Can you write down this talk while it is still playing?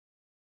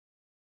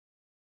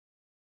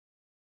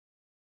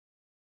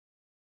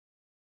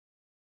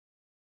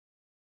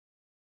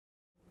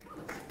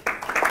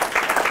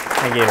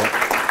Thank you.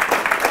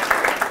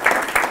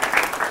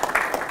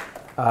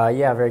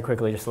 Yeah, very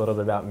quickly, just a little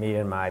bit about me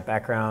and my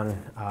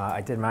background.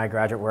 I did my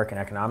graduate work in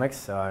economics,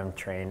 so I'm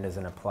trained as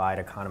an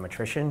applied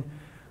econometrician.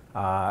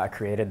 I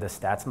created the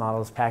stats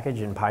models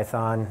package in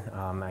Python.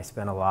 I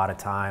spent a lot of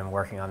time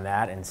working on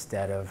that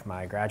instead of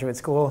my graduate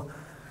school.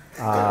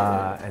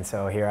 And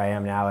so here I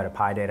am now at a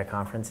PyData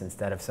conference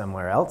instead of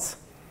somewhere else.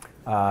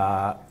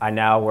 I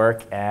now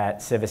work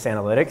at Civis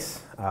Analytics.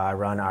 I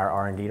run our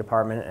R&D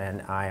department,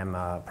 and I am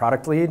a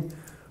product lead.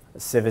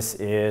 Civis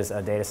is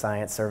a data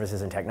science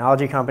services and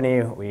technology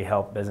company. We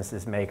help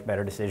businesses make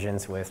better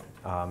decisions with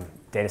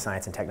data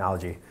science and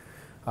technology.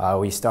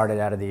 We started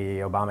out of the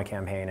Obama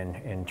campaign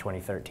in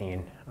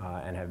 2013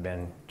 and have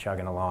been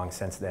chugging along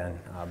since then,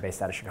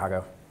 based out of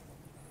Chicago.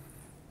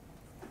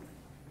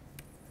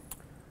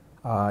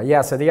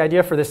 Yeah, so the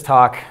idea for this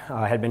talk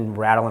had been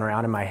rattling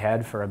around in my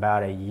head for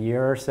about a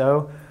year or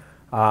so,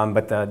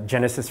 but the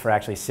genesis for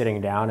actually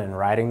sitting down and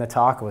writing the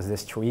talk was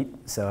this tweet,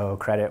 so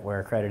credit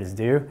where credit is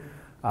due.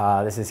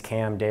 This is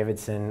Cam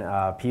Davidson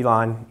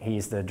Pilon.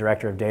 He's the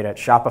director of data at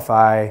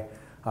Shopify,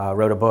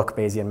 wrote a book,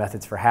 Bayesian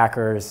Methods for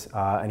Hackers,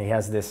 and he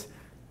has this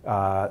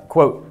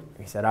quote.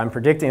 He said, "I'm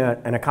predicting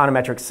an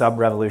econometric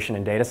sub-revolution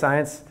in data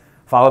science,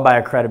 followed by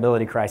a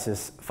credibility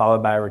crisis,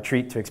 followed by a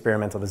retreat to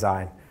experimental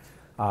design."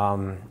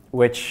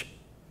 Which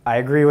I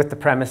agree with the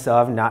premise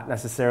of, not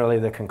necessarily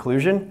the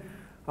conclusion,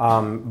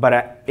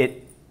 but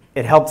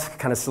it helps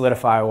kind of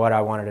solidify what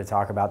I wanted to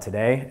talk about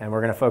today. And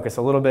we're going to focus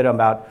a little bit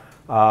about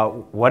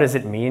what does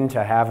it mean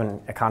to have an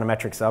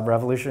econometric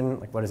sub-revolution?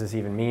 Like, what does this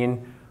even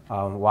mean?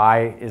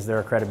 Why is there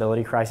a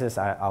credibility crisis?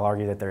 I'll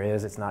argue that there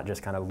is. It's not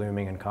just kind of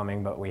looming and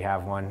coming, but we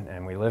have one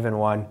and we live in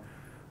one.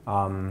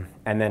 And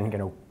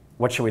then,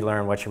 what should we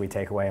learn? What should we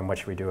take away? And what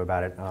should we do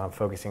about it?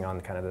 Focusing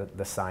on kind of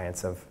the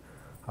science of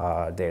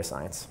data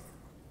science.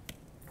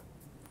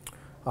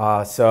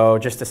 So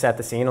just to set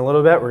the scene a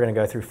little bit, we're going to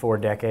go through 4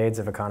 decades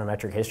of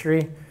econometric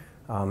history,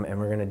 and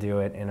we're going to do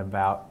it in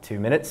about 2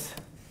 minutes.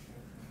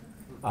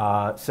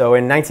 So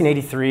in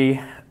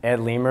 1983, Ed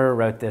Leamer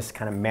wrote this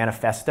kind of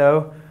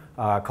manifesto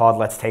called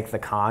 "Let's Take the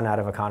Con Out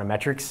of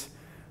Econometrics."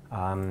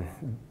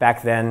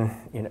 Back then,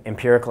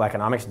 empirical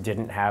economics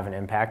didn't have an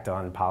impact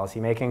on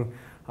policymaking.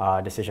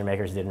 Decision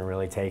makers didn't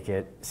really take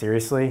it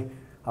seriously.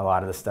 A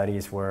lot of the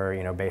studies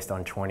were, based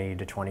on 20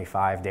 to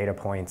 25 data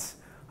points,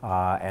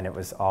 and it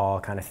was all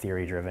kind of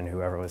theory-driven.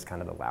 Whoever was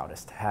kind of the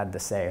loudest had the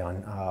say on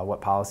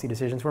what policy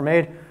decisions were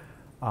made.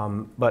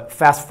 But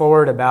fast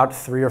forward about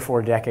 3 or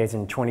 4 decades,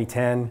 in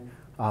 2010,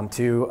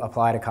 2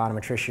 applied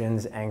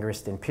econometricians,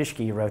 Angrist and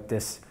Pischke, wrote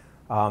this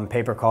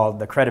paper called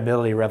 "The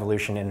Credibility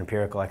Revolution in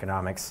Empirical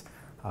Economics: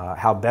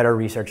 How Better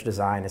Research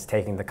Design is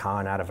Taking the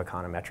Con Out of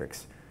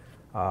Econometrics."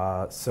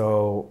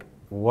 So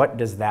what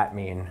does that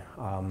mean?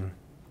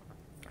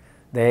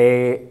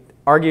 They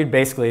argued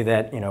basically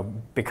that,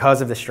 because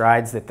of the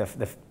strides that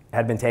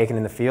had been taken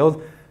in the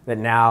field, that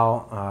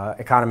now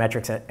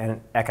econometrics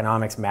and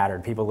economics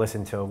mattered. People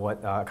listened to what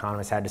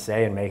economists had to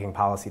say in making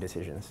policy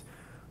decisions.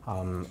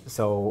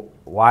 So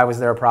why was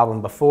there a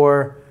problem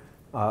before?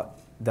 At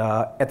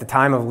the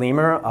time of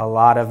Leamer, a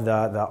lot of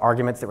the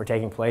arguments that were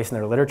taking place in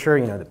their literature,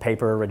 the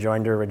paper,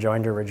 rejoinder,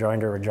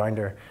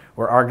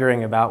 were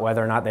arguing about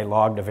whether or not they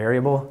logged a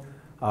variable,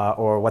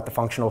 or what the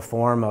functional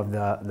form of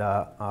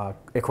the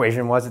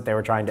equation was that they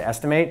were trying to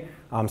estimate.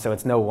 So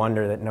it's no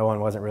wonder that no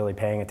one wasn't really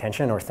paying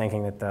attention or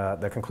thinking that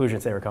the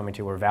conclusions they were coming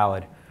to were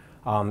valid.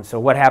 So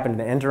what happened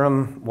in the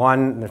interim?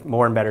 One,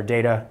 more and better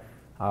data.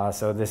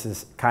 So this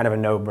is kind of a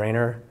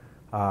no-brainer.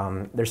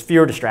 There's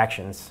fewer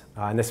distractions,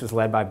 and this was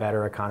led by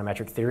better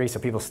econometric theory.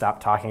 So people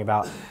stopped talking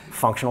about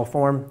functional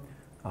form.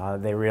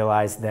 They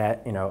realized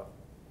that,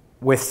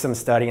 with some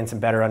study and some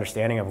better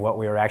understanding of what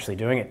we were actually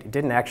doing, it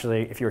didn't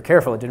actually, if you were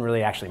careful, it didn't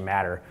really actually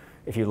matter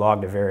if you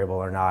logged a variable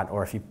or not,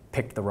 or if you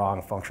picked the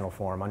wrong functional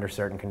form. Under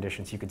certain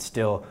conditions, you could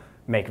still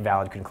make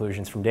valid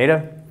conclusions from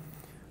data.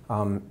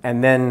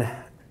 And then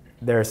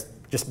there's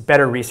just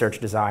better research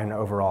design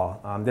overall.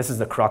 This is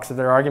the crux of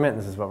their argument,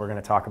 and this is what we're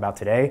going to talk about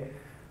today.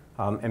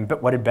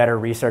 But what did better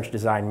research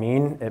design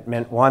mean? It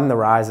meant, one, the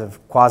rise of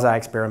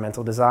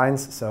quasi-experimental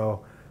designs.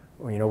 So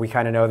we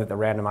kind of know that the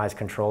randomized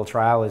control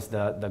trial is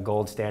the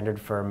gold standard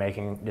for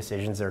making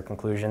decisions or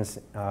conclusions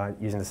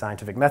using the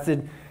scientific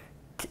method.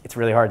 It's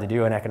really hard to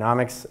do in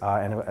economics,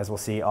 and as we'll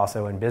see,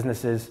 also in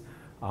businesses.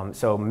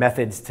 So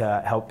methods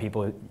to help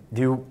people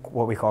do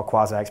what we call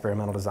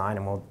quasi-experimental design,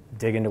 and we'll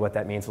dig into what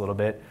that means a little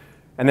bit.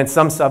 And then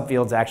some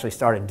subfields actually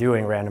started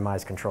doing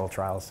randomized control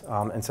trials,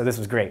 and so this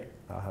was great.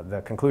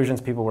 The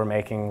conclusions people were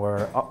making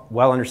were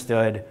well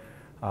understood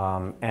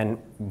and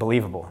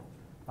believable.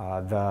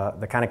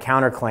 The kind of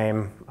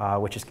counterclaim,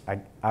 which is,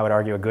 I would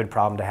argue, a good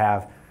problem to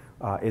have,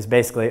 is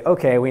basically,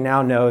 okay, we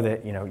now know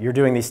that you're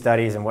doing these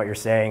studies and what you're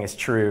saying is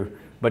true,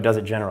 but does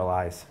it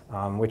generalize?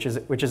 Which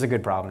is a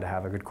good problem to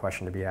have, a good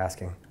question to be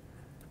asking.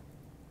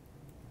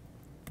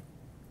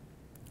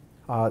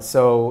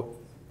 So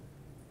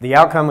the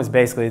outcome was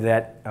basically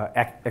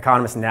that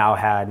economists now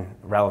had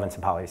relevance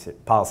in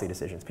policy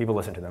decisions. People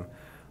listened to them.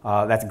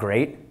 That's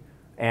great.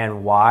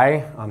 And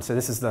why? So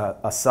this is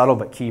a subtle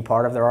but key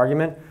part of their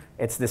argument.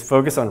 It's this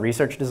focus on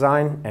research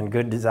design and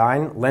good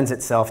design lends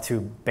itself to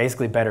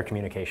basically better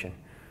communication.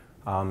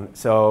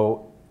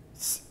 So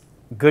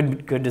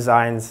good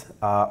designs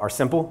are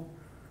simple,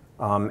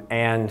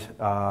 and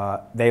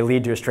they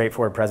lead to a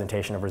straightforward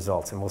presentation of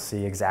results, and we'll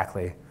see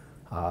exactly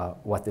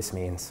what this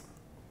means.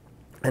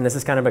 And this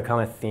has kind of become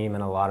a theme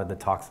in a lot of the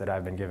talks that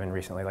I've been given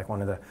recently. Like,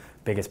 one of the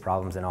biggest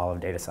problems in all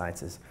of data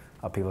science is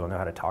people don't know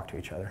how to talk to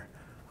each other.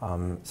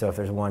 So if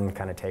there's one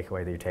kind of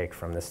takeaway that you take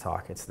from this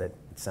talk, it's that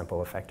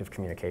simple, effective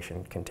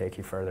communication can take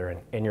you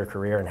further in your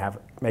career and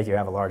make you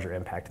have a larger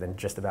impact than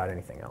just about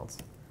anything else.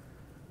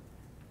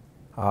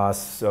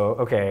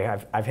 Okay,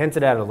 I've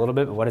hinted at it a little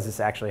bit, but what does this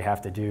actually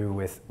have to do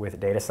with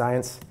data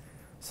science?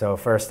 So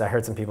first, I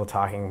heard some people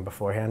talking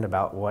beforehand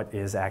about what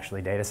is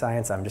actually data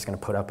science. I'm just going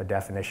to put up a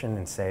definition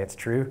and say it's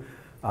true.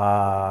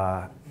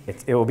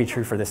 It will be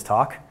true for this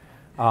talk.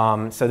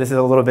 So this is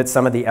a little bit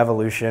some of the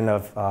evolution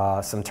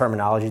of some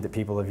terminology that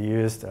people have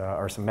used,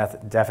 or some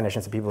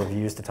definitions that people have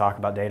used to talk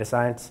about data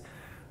science.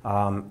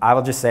 I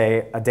will just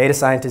say a data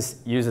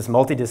scientist uses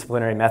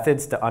multidisciplinary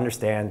methods to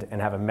understand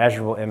and have a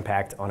measurable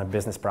impact on a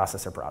business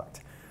process or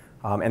product.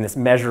 And this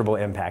measurable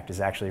impact is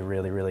actually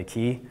really, really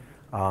key.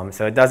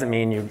 So it doesn't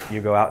mean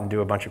you go out and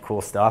do a bunch of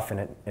cool stuff and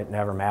it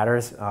never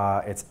matters.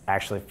 It's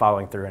actually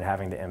following through and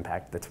having the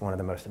impact that's one of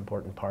the most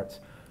important parts.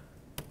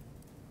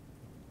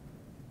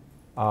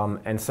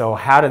 And so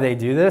how do they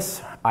do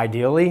this?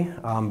 Ideally,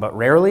 but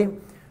rarely,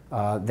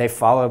 they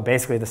follow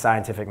basically the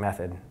scientific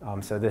method.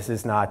 So this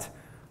is not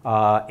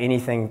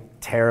anything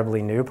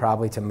terribly new,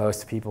 probably to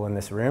most people in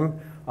this room.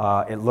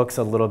 It looks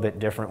a little bit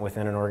different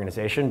within an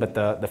organization, but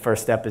the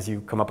first step is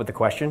you come up with the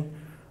question.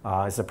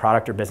 It's a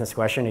product or business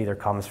question, either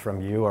comes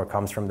from you or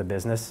comes from the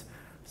business.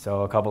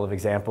 So a couple of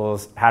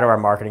examples: how do our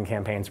marketing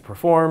campaigns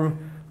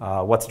perform?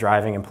 What's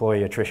driving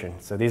employee attrition?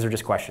 So these are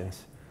just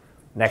questions.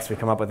 Next, we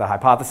come up with a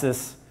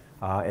hypothesis.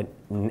 It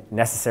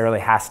necessarily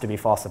has to be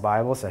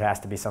falsifiable, so it has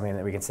to be something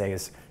that we can say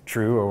is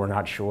true or we're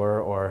not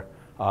sure, or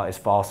is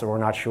false or we're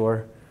not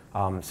sure.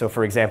 So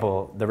for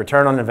example, the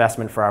return on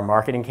investment for our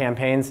marketing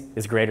campaigns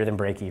is greater than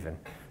break even.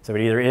 So it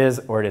either is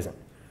or it isn't.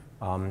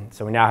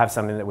 So we now have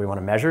something that we want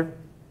to measure.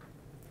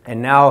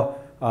 And now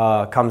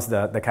comes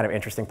the kind of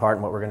interesting part,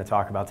 and what we're going to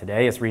talk about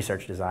today is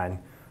research design.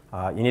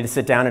 You need to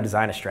sit down and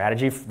design a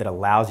strategy that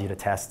allows you to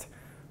test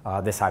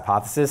this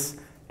hypothesis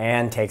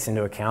and takes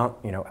into account,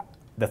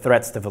 the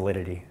threats to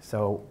validity.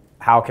 So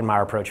how can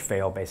my approach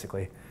fail,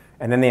 basically?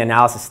 And then the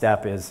analysis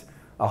step is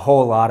a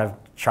whole lot of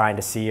trying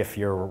to see if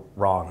you're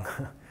wrong,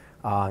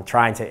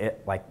 trying to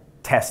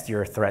test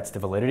your threats to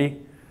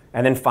validity.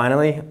 And then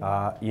finally,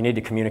 you need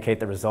to communicate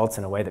the results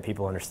in a way that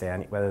people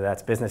understand, whether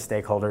that's business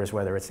stakeholders,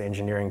 whether it's the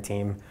engineering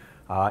team,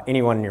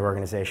 anyone in your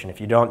organization.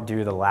 If you don't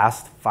do the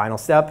last final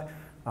step,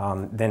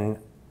 then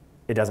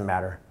it doesn't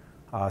matter.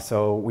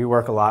 So we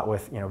work a lot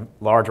with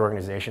large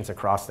organizations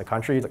across the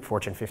country, like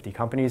Fortune 50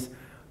 companies,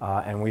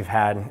 and we've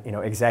had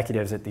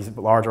executives at these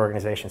large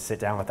organizations sit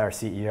down with our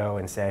CEO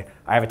and say,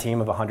 I have a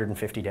team of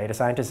 150 data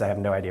scientists, I have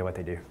no idea what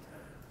they do.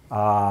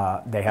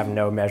 They have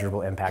no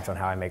measurable impact on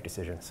how I make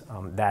decisions.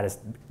 That is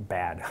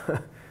bad.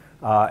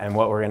 And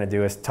what we're going to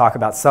do is talk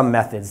about some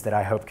methods that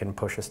I hope can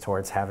push us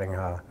towards having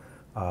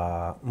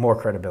more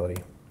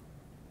credibility.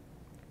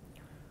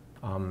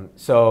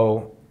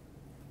 So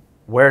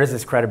where does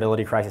this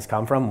credibility crisis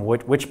come from?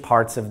 Which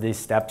parts of these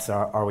steps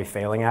are we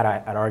failing at?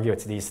 I'd argue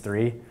it's these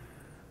three.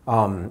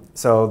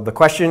 So the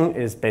question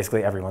is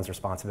basically everyone's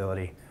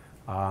responsibility.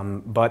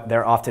 But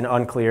they're often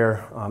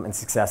unclear, and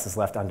success is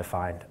left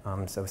undefined.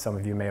 So some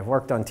of you may have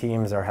worked on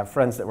teams or have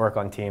friends that work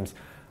on teams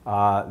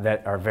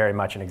that are very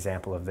much an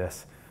example of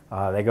this.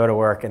 They go to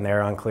work and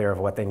they're unclear of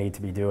what they need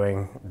to be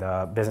doing.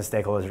 The business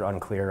stakeholders are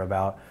unclear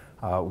about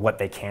what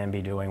they can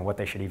be doing, what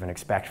they should even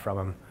expect from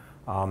them,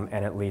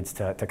 and it leads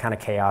to kind of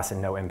chaos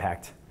and no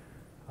impact.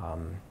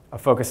 A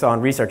focus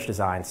on research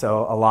design.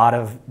 So a lot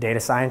of data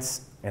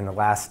science in the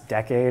last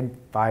decade,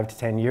 5 to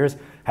 10 years,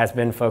 has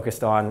been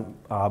focused on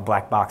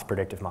black box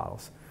predictive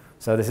models.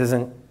 So this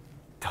isn't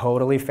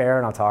totally fair,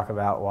 and I'll talk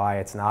about why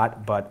it's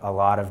not, but a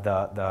lot of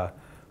the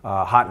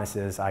hotness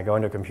is I go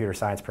into a computer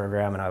science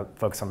program and I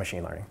focus on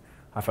machine learning.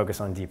 I focus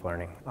on deep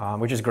learning,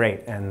 which is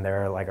great, and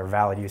there are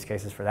valid use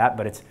cases for that,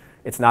 but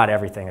it's not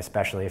everything,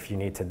 especially if you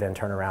need to then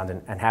turn around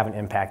and have an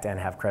impact and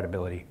have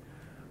credibility.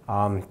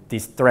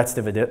 These threats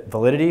to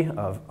validity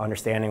of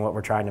understanding what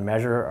we're trying to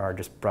measure are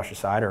just brushed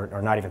aside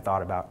or not even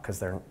thought about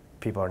because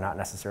people are not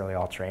necessarily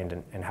all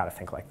trained in how to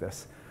think like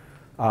this.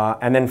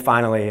 And then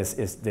finally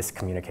is this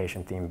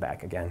communication theme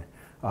back again.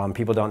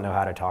 People don't know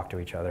how to talk to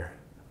each other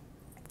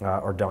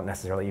or don't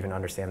necessarily even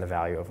understand the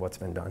value of what's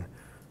been done.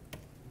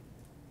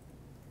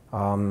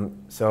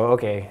 So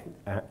okay,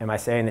 am I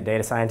saying that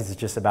data science is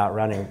just about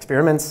running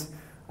experiments?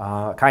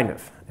 Kind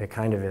of. It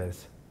kind of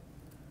is.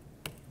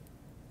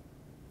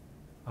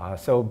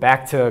 So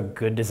back to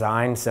good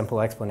design,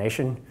 simple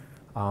explanation.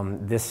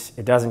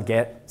 It doesn't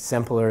get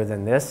simpler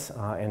than this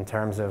in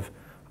terms of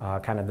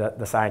kind of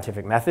the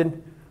scientific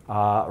method.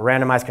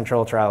 Randomized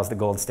control trial is the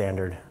gold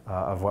standard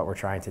of what we're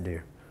trying to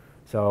do.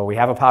 So we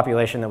have a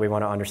population that we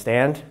want to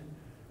understand,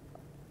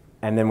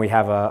 and then we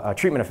have a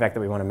treatment effect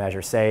that we want to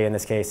measure. Say, in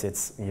this case,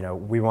 it's,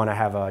 we want to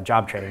have a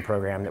job training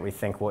program that we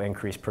think will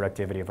increase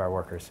productivity of our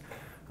workers.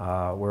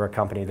 We're a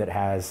company that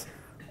has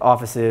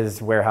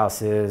offices,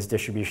 warehouses,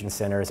 distribution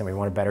centers, and we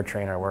want to better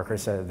train our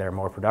workers so that they're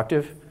more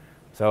productive.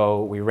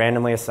 So we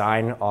randomly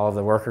assign all of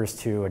the workers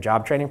to a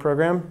job training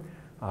program.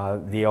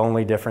 The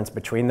only difference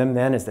between them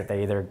then is that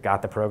they either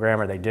got the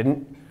program or they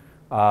didn't.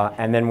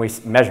 And then we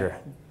measure,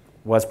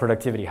 was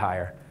productivity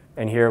higher?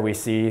 And here we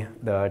see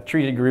the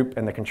treated group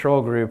and the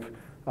control group.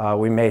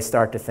 We may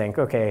start to think,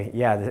 okay,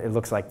 yeah, it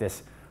looks like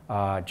this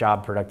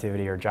job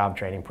productivity or job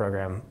training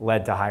program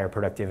led to higher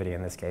productivity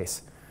in this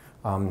case.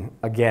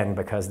 Again,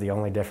 because the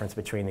only difference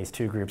between these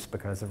two groups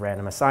because of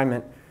random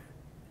assignment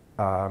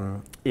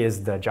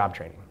is the job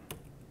training.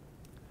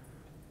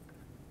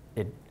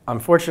 It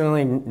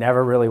unfortunately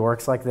never really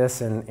works like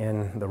this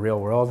in the real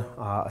world,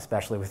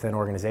 especially within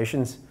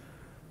organizations.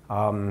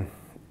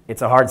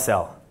 It's a hard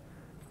sell.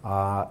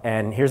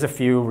 And here's a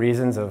few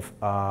reasons of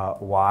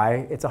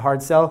why it's a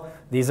hard sell.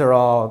 These are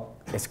all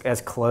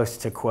as close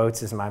to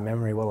quotes as my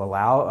memory will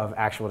allow of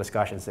actual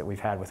discussions that we've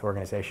had with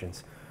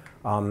organizations.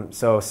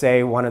 So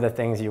say one of the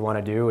things you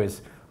want to do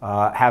is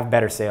have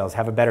better sales,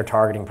 have a better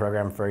targeting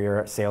program for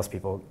your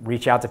salespeople.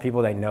 Reach out to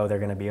people they know they're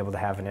going to be able to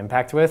have an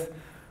impact with.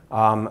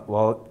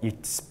 Well, you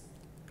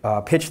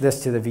pitch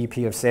this to the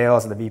VP of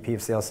sales, and the VP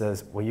of sales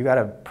says, well, you got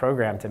a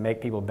program to make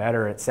people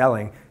better at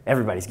selling.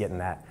 Everybody's getting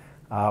that.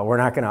 We're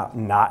not going to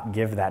not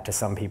give that to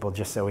some people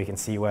just so we can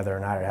see whether or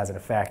not it has an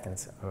effect. And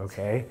it's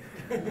okay.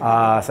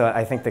 So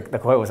I think the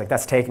quote was like,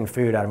 that's taking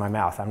food out of my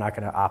mouth. I'm not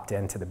going to opt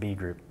into the B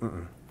group.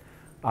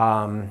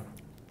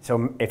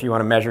 So if you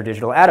want to measure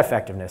digital ad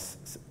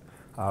effectiveness,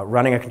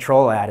 running a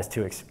control ad is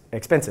too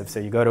expensive. So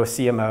you go to a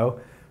CMO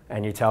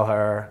and you tell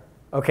her,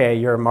 okay,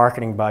 your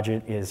marketing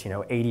budget is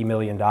 $80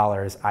 million.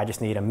 I just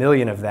need $1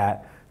 million of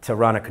that to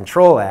run a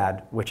control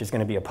ad, which is going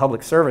to be a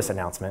public service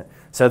announcement,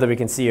 so that we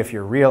can see if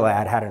your real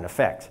ad had an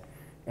effect.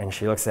 And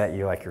she looks at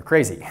you like you're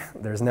crazy.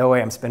 There's no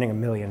way I'm spending $1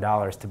 million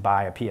to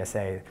buy a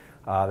PSA.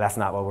 That's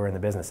not what we're in the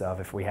business of.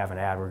 If we have an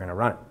ad, we're going to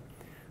run it.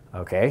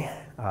 Okay,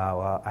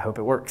 well, I hope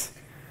it works.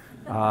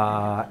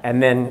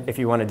 And then if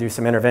you want to do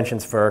some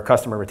interventions for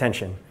customer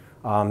retention,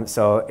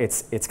 so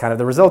it's kind of,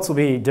 the results will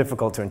be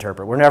difficult to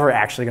interpret. We're never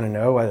actually going to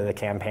know whether the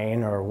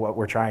campaign or what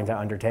we're trying to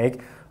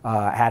undertake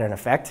had an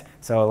effect,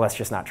 so let's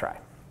just not try.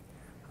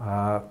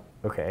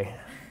 Okay.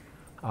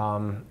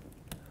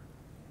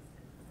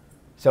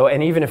 So,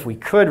 and even if we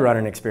could run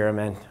an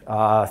experiment,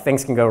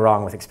 things can go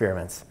wrong with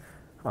experiments.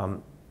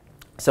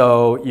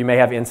 So you may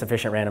have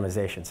insufficient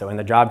randomization. So in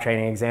the job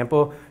training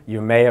example,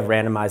 you may have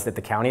randomized at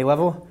the county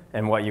level,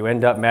 and what you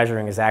end up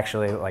measuring is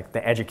actually like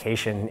the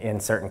education in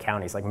certain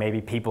counties. Like maybe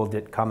people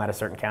that come out of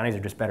certain counties are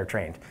just better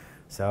trained.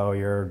 So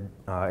your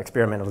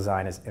experimental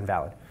design is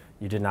invalid.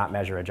 You did not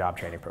measure a job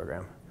training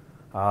program.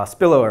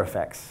 Spillover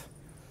effects.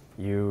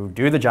 You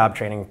do the job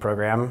training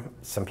program,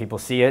 some people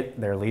see it,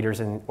 they're leaders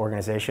in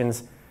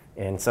organizations,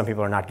 and some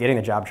people are not getting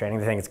the job training,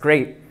 they think it's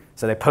great,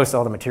 so they post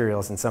all the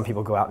materials and some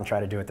people go out and try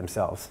to do it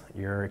themselves.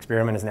 Your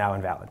experiment is now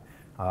invalid.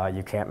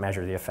 You can't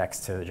measure the effects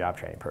to the job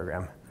training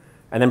program.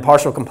 And then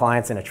partial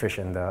compliance and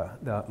attrition,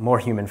 the more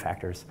human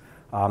factors.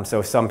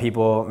 So some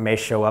people may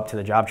show up to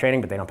the job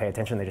training, but they don't pay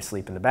attention, they just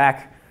sleep in the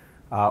back.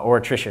 Or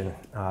attrition,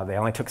 they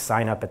only took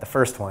sign up at the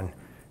first one,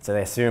 so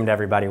they assumed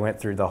everybody went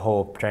through the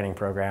whole training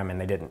program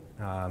and they didn't.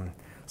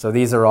 So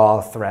these are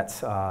all threats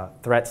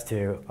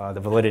to the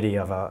validity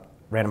of a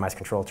randomized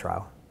control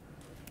trial.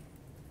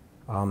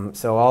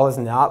 So all is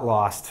not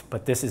lost,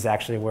 but this is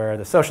actually where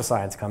the social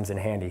science comes in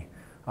handy.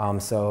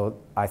 So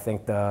I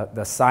think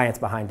the science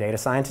behind data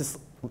science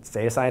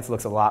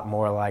looks a lot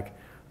more like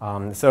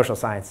the social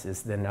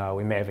sciences than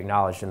we may have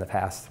acknowledged in the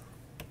past.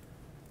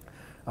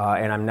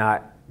 And I'm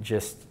not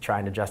just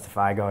trying to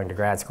justify going to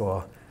grad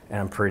school,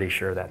 and I'm pretty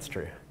sure that's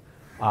true.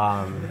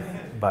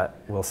 But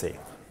we'll see.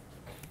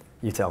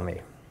 You tell me.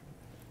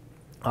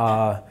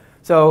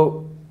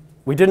 So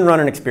we didn't run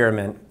an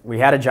experiment. We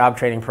had a job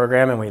training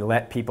program, and we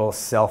let people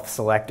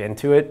self-select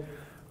into it.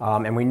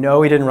 And we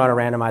know we didn't run a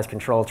randomized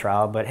control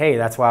trial, but hey,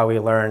 that's why we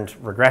learned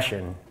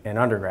regression in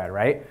undergrad,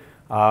 right?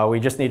 We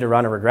just need to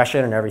run a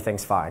regression, and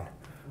everything's fine.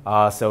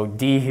 So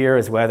D here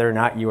is whether or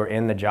not you are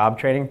in the job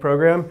training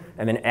program,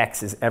 and then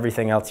X is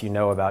everything else you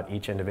know about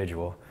each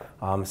individual.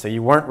 So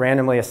you weren't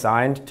randomly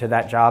assigned to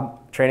that job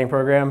training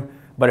program,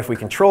 but if we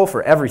control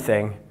for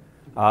everything,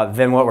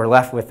 then what we're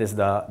left with is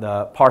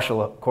the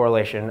partial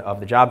correlation of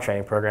the job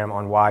training program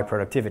on Y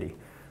productivity.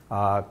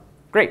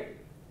 Great,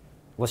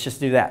 let's just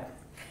do that.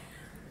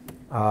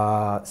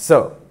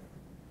 So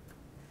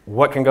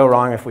what can go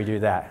wrong if we do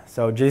that?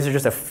 So these are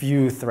just a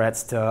few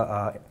threats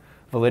to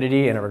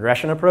validity in a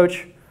regression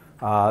approach.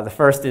 The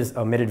first is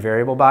omitted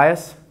variable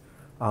bias.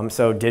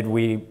 So did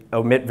we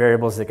omit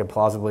variables that could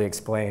plausibly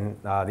explain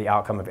the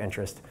outcome of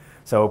interest?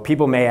 So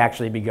people may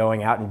actually be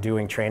going out and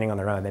doing training on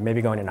their own. They may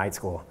be going to night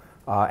school,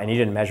 and you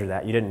didn't measure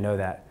that. You didn't know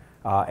that.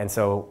 And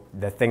so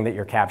the thing that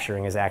you're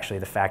capturing is actually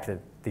the fact that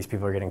these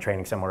people are getting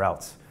training somewhere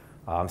else.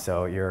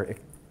 So you're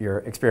your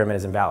experiment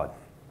is invalid.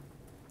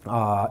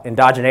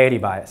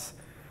 Endogeneity bias.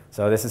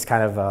 So this is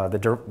kind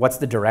of what's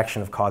the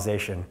direction of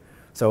causation.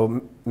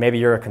 So maybe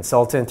you're a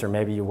consultant, or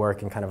maybe you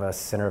work in kind of a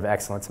center of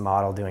excellence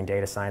model doing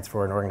data science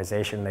for an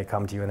organization. They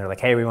come to you and they're like,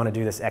 hey, we want to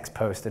do this ex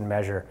post and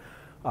measure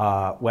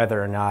whether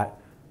or not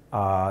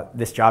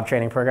this job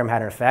training program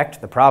had an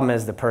effect. The problem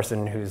is the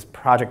person whose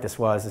project this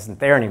was isn't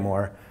there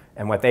anymore.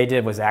 And what they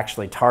did was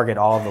actually target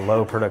all of the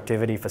low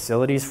productivity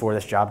facilities for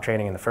this job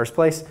training in the first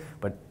place.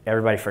 But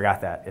everybody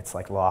forgot that. It's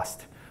like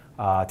lost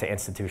to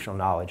institutional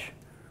knowledge.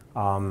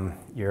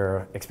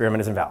 Your experiment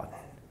is invalid.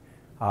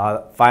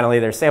 Finally,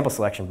 there's sample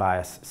selection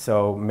bias.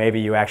 So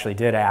maybe you actually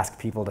did ask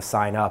people to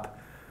sign up,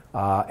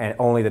 and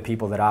only the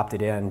people that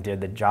opted in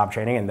did the job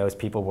training, and those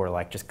people were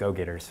like just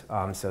go-getters.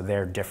 So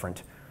they're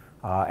different.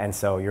 And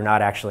so you're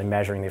not actually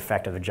measuring the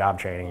effect of the job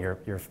training.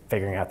 You're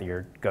figuring out that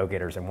your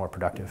go-getters are more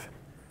productive.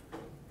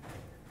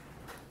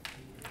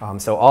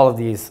 So all of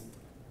these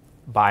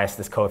bias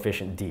this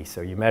coefficient D.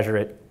 So you measure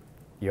it,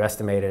 you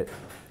estimate it,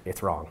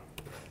 it's wrong.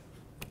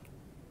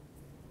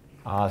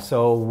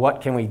 So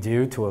what can we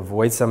do to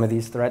avoid some of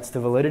these threats to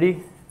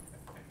validity?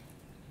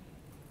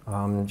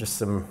 Just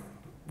some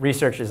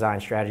research design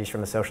strategies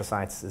from the social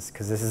sciences,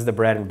 because this is the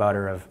bread and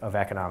butter of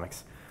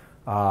economics,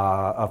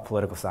 of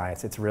political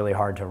science. It's really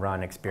hard to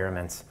run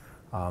experiments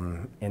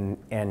in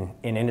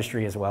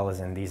industry as well as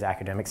in these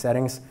academic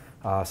settings.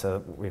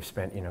 So we've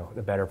spent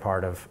the better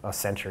part of a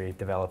century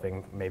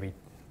developing, maybe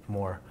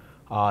more,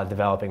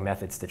 developing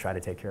methods to try to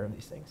take care of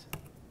these things.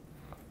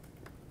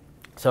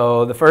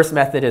 So the first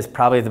method is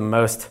probably the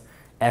most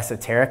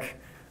esoteric.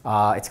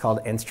 It's called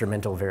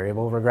instrumental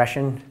variable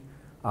regression.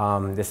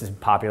 This is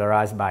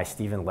popularized by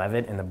Stephen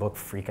Levitt in the book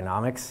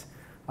Freakonomics.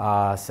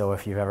 So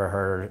if you've ever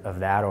heard of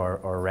that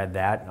or read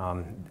that,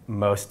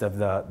 most of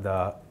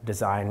the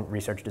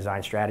research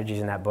design strategies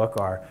in that book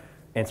are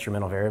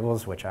instrumental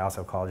variables, which I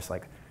also call just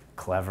like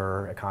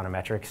clever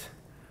econometrics.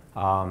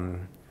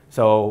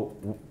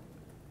 So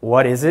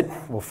what is it?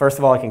 Well, first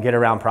of all, it can get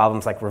around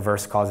problems like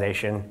reverse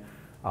causation.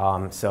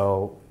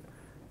 So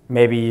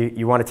maybe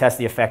you want to test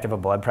the effect of a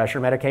blood pressure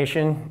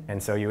medication,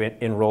 and so you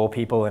enroll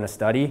people in a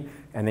study,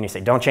 and then you say,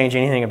 don't change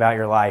anything about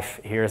your life.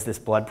 Here's this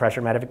blood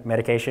pressure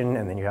medication,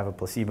 and then you have a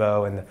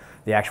placebo and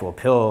the actual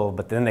pill,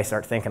 but then they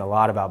start thinking a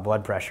lot about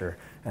blood pressure,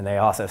 and they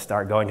also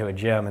start going to a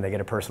gym, and they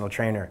get a personal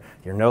trainer.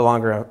 You're no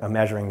longer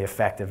measuring the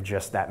effect of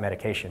just that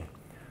medication.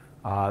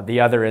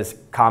 The other is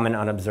common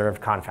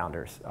unobserved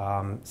confounders.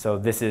 So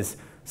this is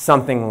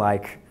something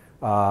like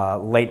a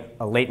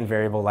latent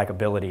variable like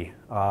ability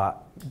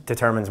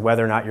determines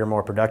whether or not you're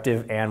more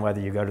productive and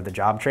whether you go to the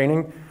job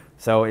training.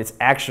 So it's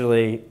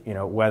actually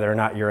whether or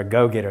not you're a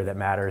go-getter that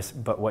matters,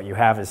 but what you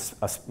have is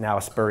now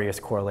a spurious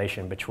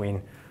correlation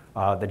between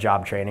the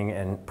job training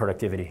and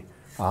productivity.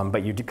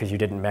 But because you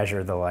didn't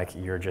measure the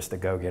you're just a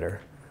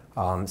go-getter.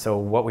 So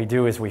what we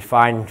do is we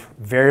find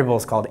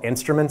variables called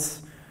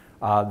instruments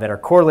that are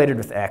correlated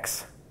with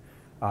X,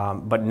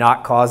 but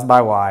not caused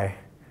by Y,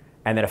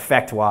 and that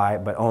affect Y,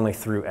 but only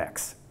through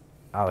X.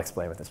 I'll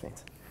explain what this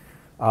means.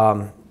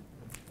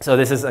 So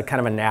this is a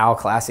kind of a now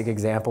classic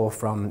example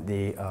from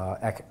the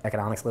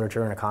economics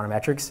literature and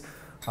econometrics,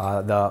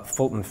 the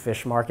Fulton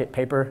Fish Market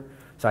paper.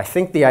 So I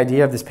think the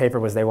idea of this paper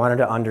was they wanted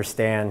to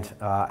understand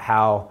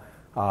how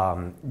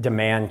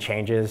demand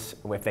changes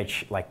if they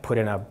put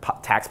in a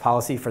tax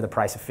policy for the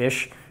price of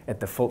fish at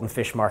the Fulton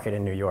Fish Market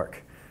in New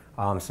York.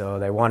 So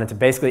they wanted to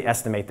basically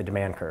estimate the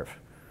demand curve.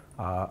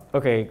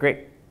 Okay,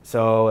 great.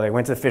 So they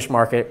went to the fish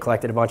market,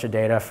 collected a bunch of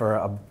data for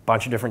a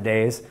bunch of different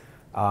days,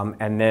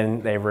 and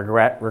then they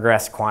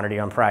regressed quantity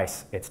on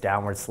price. It's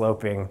downward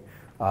sloping.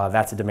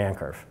 That's a demand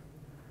curve.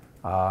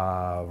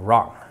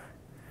 Wrong.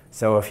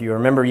 So if you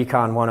remember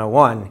Econ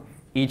 101,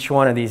 each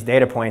one of these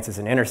data points is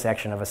an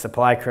intersection of a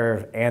supply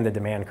curve and a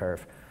demand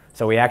curve.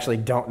 So we actually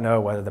don't know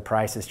whether the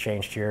price has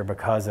changed here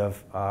because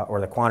of,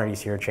 or the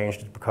quantities here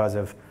changed because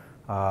of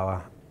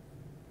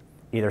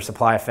either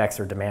supply effects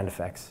or demand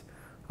effects.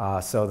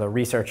 So the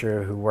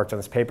researcher who worked on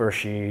this paper,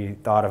 she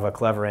thought of a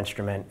clever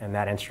instrument, and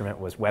that instrument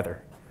was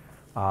weather.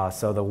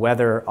 So the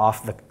weather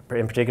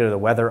in particular the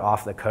weather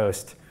off the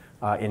coast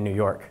in New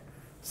York.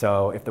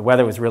 So if the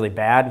weather was really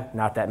bad,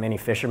 not that many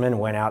fishermen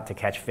went out to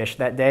catch fish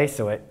that day,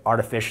 so it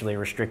artificially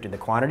restricted the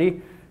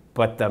quantity.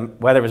 But the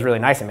weather was really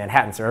nice in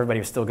Manhattan, so everybody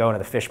was still going to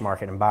the fish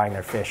market and buying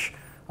their fish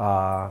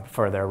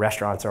for their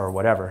restaurants or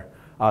whatever.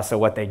 So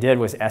what they did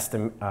was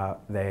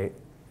they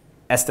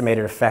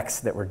estimated effects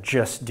that were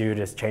just due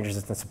to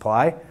changes in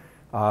supply.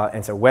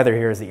 And so weather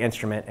here is the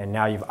instrument, and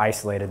now you've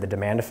isolated the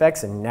demand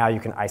effects, and now you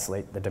can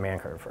isolate the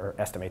demand curve or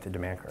estimate the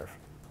demand curve.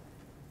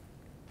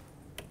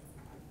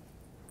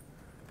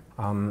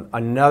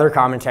 Another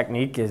common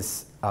technique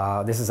is,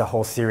 this is a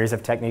whole series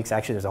of techniques,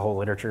 actually there's a whole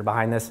literature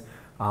behind this,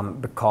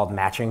 called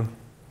matching.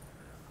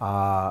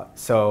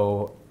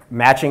 So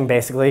matching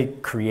basically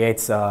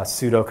creates a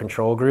pseudo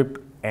control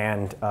group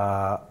and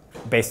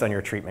based on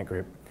your treatment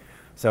group.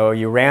 So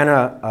you ran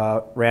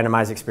a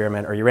randomized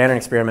experiment, or you ran an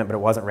experiment but it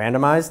wasn't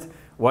randomized,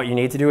 What you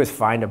need to do is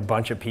find a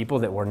bunch of people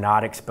that were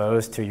not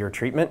exposed to your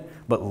treatment,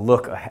 but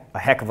look a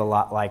heck of a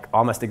lot like,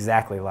 almost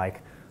exactly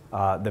like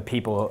the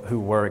people who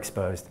were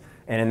exposed.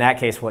 And in that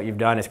case, what you've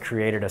done is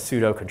created a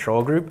pseudo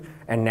control group,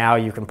 and now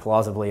you can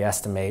plausibly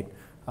estimate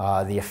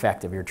the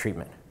effect of your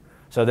treatment.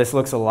 So this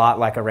looks a lot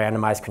like a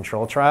randomized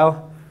control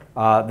trial.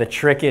 The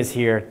trick is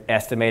here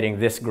estimating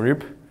this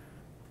group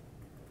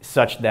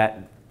such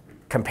that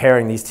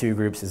comparing these two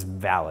groups is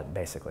valid,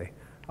 basically.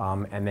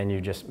 And then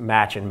you just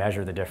match and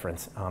measure the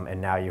difference,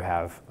 and now you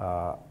have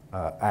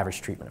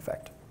average treatment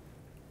effect.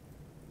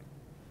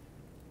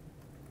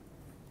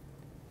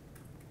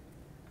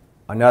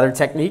 Another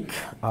technique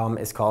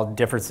is called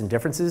difference in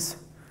differences.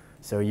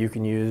 So you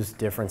can use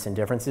difference in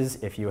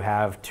differences if you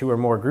have two or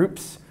more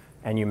groups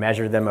and you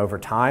measure them over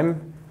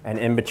time, and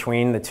in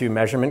between the two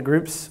measurement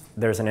groups,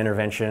 there's an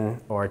intervention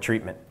or a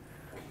treatment.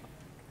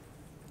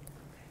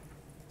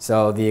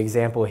 So the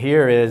example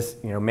here is,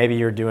 maybe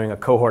you're doing a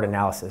cohort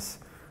analysis.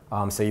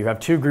 So you have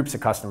two groups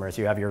of customers.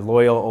 You have your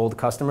loyal old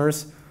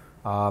customers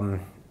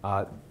that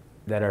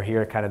are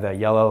here, kind of the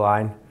yellow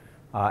line,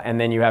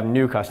 and then you have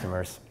new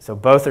customers. So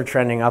both are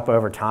trending up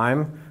over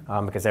time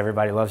because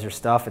everybody loves your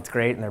stuff. It's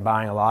great, and they're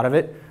buying a lot of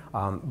it.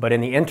 But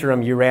in the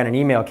interim, you ran an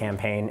email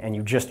campaign, and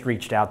you just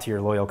reached out to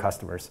your loyal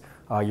customers.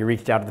 You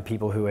reached out to the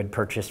people who had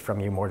purchased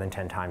from you more than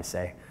 10 times,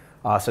 say.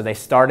 So they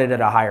started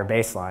at a higher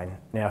baseline.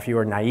 Now, if you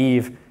were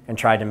naive and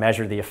tried to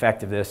measure the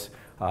effect of this,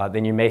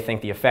 then you may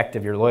think the effect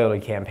of your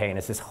loyalty campaign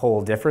is this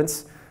whole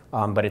difference,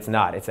 but it's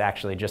not. It's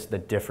actually just the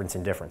difference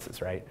in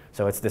differences, right?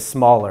 So it's this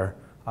smaller,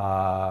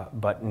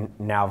 but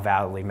now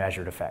validly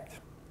measured effect.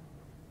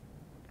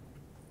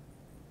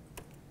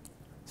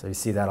 So you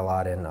see that a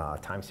lot in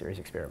time series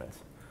experiments.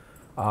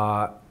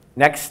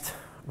 Next,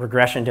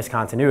 regression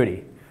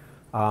discontinuity.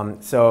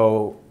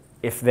 So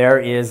if there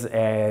is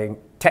a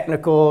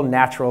technical,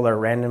 natural, or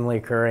randomly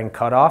occurring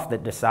cutoff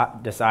that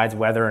decides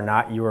whether or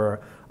not you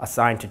are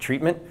assigned to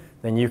treatment,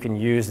 then you can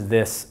use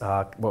this,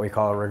 what we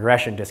call a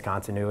regression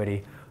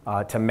discontinuity,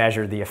 to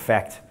measure the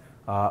effect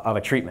of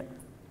a treatment.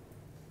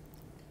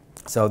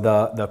 So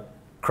the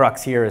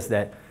crux here is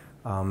that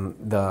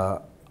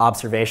the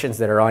observations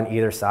that are on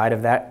either side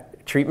of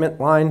that treatment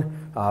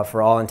line,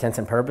 for all intents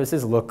and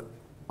purposes, look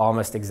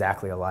almost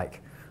exactly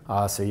alike.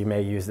 So you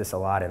may use this a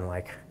lot in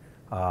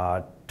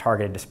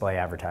targeted display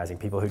advertising.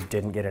 People who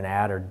didn't get an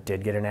ad or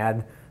did get an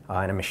ad,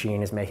 and a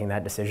machine is making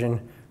that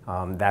decision.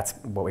 That's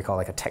what we call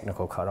a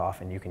technical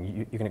cutoff, and you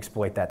can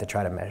exploit that to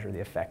try to measure the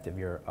effect of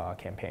your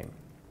campaign.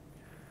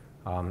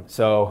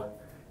 So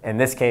in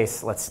this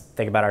case, let's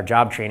think about our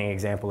job training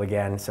example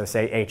again. So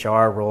say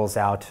HR rolls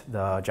out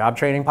the job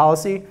training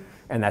policy,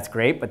 and that's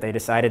great, but they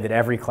decided that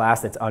every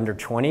class that's under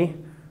 20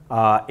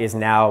 is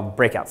now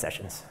breakout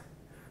sessions.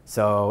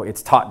 So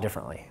it's taught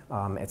differently.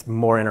 It's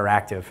more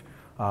interactive.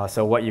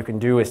 So what you can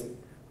do is,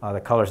 the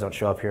colors don't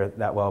show up here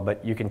that well,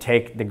 but you can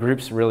take the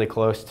groups really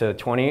close to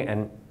 20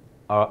 and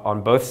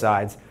on both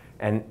sides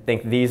and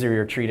think these are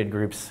your treated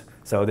groups.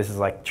 So this is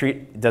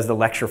does the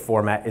lecture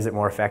format, is it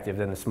more effective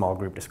than the small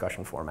group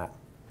discussion format?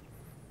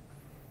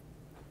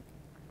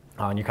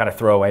 And you kind of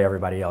throw away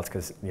everybody else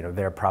because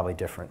they're probably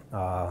different.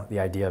 The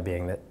idea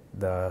being that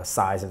the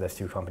size of those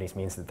two companies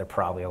means that they're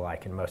probably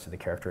alike in most of the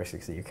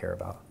characteristics that you care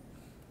about.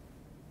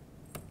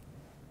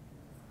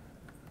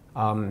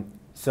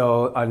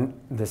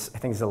 This, I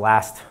think, is the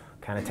last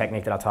kind of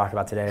technique that I'll talk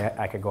about today.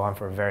 I could go on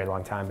for a very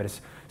long time, but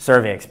it's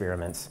survey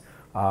experiments.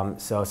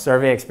 So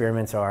survey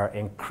experiments are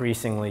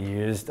increasingly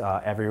used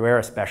everywhere,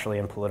 especially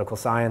in political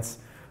science.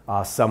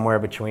 Somewhere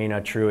between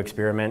a true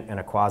experiment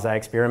and a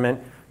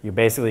quasi-experiment, you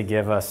basically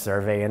give a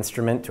survey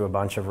instrument to a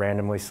bunch of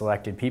randomly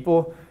selected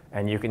people,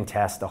 and you can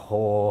test a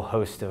whole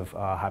host of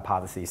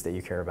hypotheses that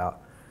you care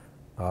about.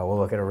 We'll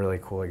look at a really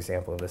cool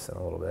example of this in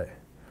a little bit.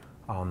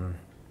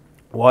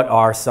 What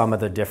are some of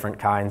the different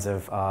kinds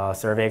of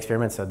survey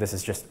experiments? So this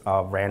is just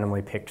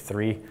randomly picked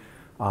 3.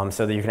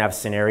 So that you can have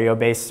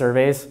scenario-based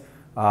surveys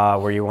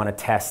where you want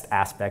to test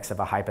aspects of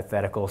a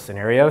hypothetical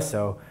scenario.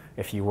 So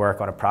if you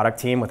work on a product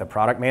team with a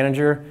product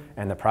manager,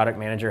 and the product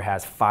manager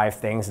has 5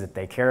 things that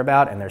they care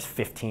about, and there's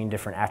 15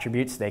 different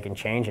attributes they can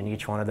change in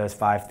each one of those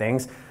 5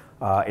 things,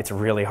 it's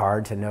really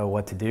hard to know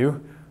what to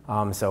do.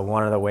 So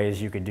one of the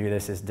ways you could do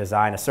this is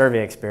design a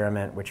survey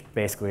experiment, which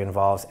basically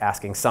involves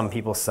asking some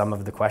people some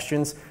of the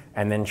questions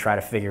and then try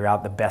to figure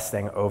out the best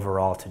thing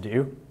overall to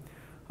do.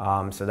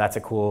 So that's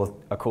a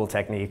cool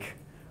technique.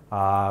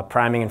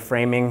 Priming and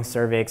framing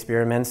survey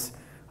experiments.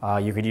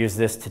 You could use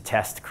this to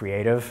test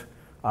creative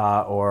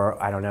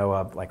or, I don't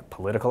know, like a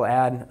political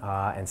ad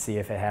and see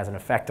if it has an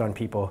effect on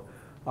people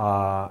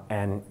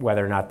and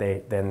whether or not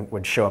they then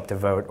would show up to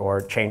vote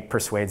or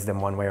persuades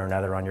them one way or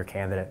another on your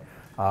candidate.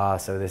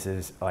 So this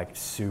is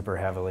super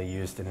heavily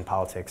used in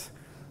politics.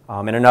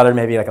 And another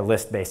maybe a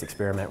list-based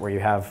experiment where you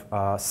have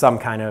some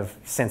kind of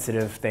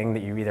sensitive thing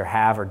that you either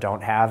have or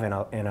don't have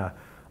in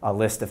a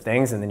list of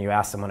things, and then you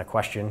ask someone a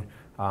question.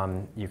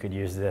 You could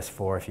use this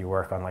for if you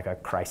work on a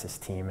crisis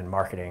team in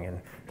marketing and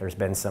there's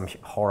been some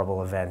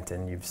horrible event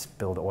and you've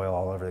spilled oil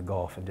all over the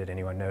Gulf, and did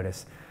anyone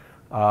notice?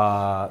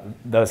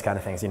 those kind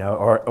of things, you know,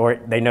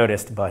 or they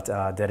noticed, but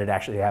did it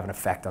actually have an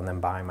effect on them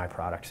buying my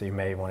product? So you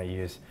may want to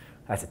use,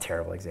 that's a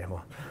terrible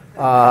example,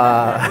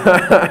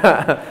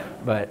 but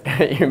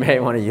you may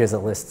want to use a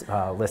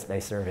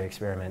list-based survey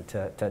experiment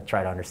to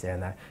try to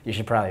understand that. You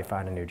should probably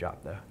find a new job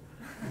though.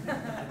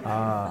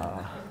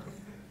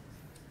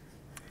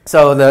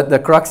 So the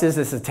crux is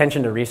this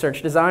attention to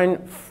research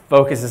design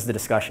focuses the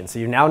discussion. So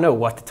you now know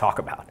what to talk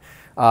about,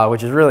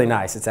 which is really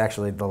nice. It's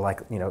actually the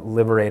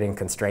liberating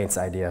constraints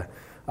idea.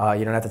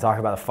 You don't have to talk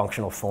about the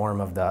functional form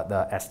of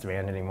the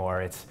estimand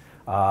anymore. It's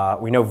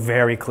we know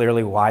very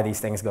clearly why these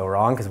things go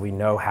wrong because we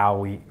know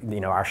how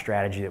our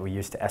strategy that we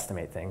use to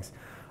estimate things.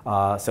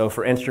 So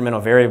for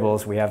instrumental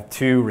variables, we have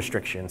two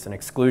restrictions: an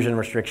exclusion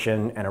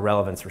restriction and a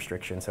relevance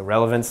restriction. So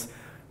relevance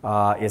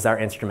is our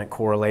instrument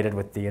correlated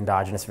with the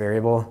endogenous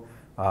variable.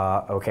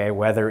 Okay,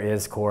 weather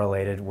is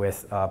correlated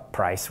with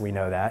price, we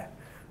know that.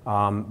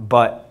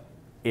 But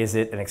is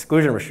it an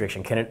exclusion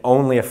restriction? Can it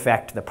only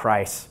affect the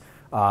price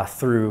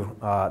through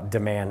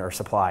demand or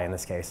supply in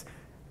this case?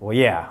 Well,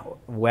 yeah,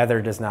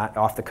 weather does not,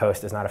 off the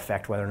coast does not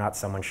affect whether or not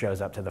someone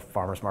shows up to the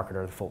farmer's market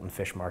or the Fulton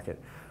fish market.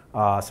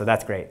 So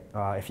that's great.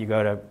 If you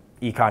go to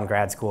econ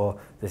grad school,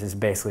 this is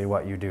basically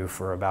what you do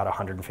for about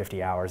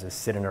 150 hours, is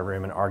sit in a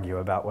room and argue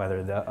about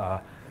whether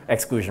the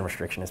exclusion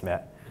restriction is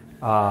met.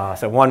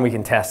 So one we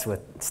can test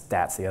with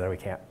stats, the other we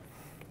can't.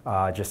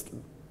 Just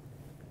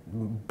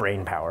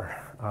brain power.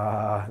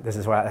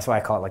 That's why I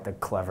call it like the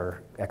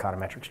clever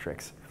econometrics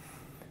tricks.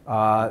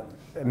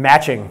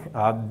 Matching,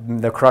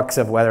 the crux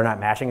of whether or not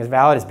matching is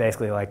valid is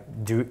basically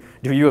like, do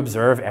you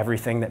observe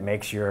everything that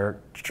makes your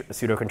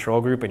pseudo-control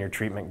group and your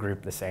treatment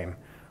group the same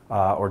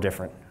or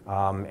different?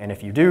 And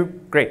if you do,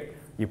 great.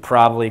 You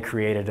probably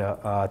created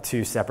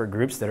two separate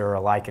groups that are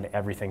alike in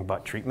everything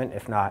but treatment.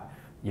 If not,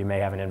 you may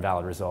have an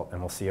invalid result, and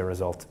we'll see a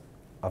result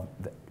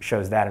that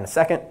shows that in a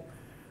second.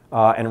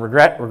 And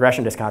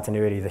regression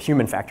discontinuity, the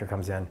human factor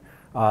comes in.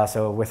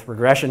 So with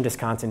regression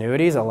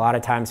discontinuities, a lot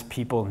of times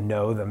people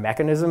know the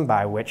mechanism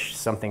by which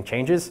something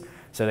changes,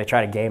 so they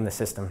try to game the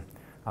system.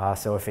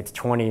 So if it's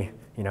 20,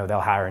 they'll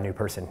hire a new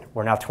person.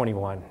 We're now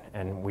 21,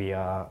 and we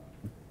have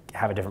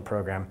a different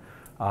program.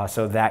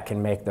 So that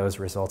can make those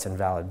results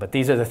invalid. But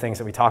these are the things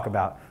that we talk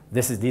about.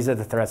 These are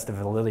the threats to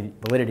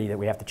validity that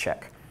we have to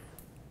check.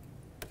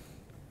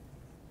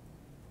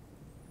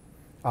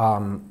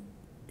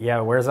 Yeah,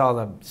 where's all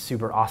the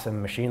super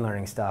awesome machine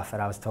learning stuff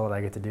that I was told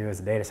I get to do as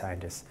a data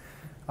scientist?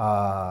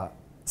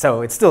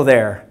 So it's still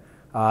there.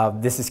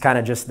 This is kind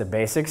of just the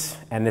basics,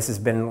 and this has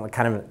been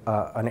kind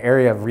of an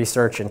area of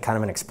research and kind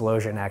of an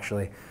explosion,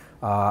 actually.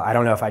 I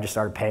don't know if I just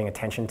started paying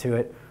attention to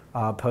it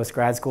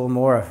post-grad school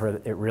more,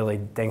 or if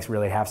things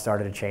really have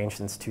started to change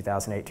since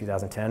 2008,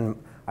 2010.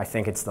 I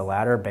think it's the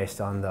latter,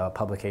 based on the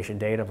publication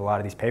date of a lot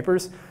of these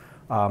papers.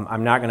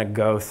 I'm not going to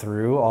go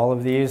through all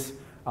of these.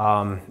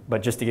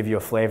 But just to give you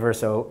a flavor,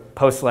 so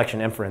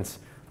post-selection inference.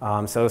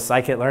 So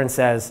scikit-learn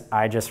says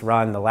I just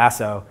run the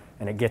lasso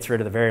and it gets rid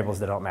of the variables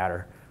that don't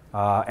matter.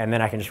 And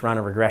then I can just run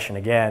a regression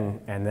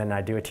again, and then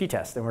I do a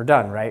t-test, and we're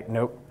done, right?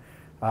 Nope.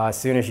 As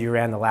soon as you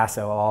ran the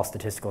lasso, all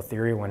statistical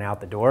theory went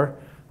out the door.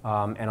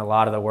 And a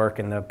lot of the work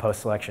in the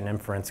post-selection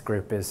inference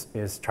group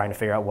is trying to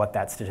figure out what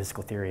that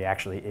statistical theory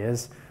actually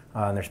is.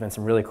 And there's been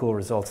some really cool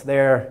results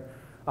there.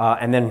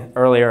 And then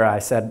earlier I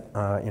said,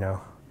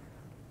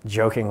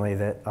 jokingly,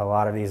 that a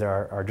lot of these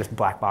are just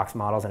black box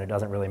models and it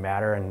doesn't really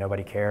matter and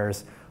nobody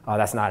cares.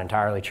 That's not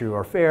entirely true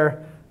or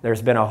fair.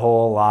 There's been a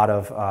whole lot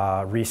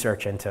of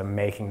research into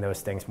making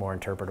those things more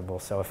interpretable.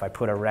 So if I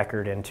put a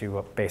record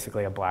into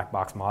basically a black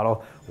box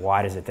model,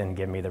 why does it then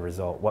give me the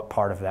result? What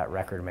part of that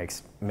record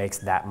makes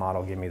that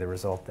model give me the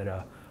result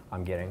that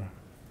I'm getting?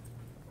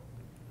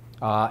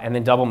 And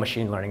then double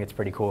machine learning, it's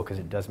pretty cool because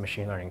it does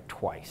machine learning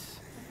twice.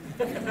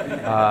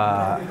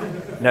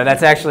 No,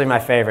 that's actually my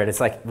favorite. It's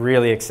like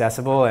really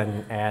accessible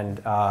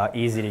and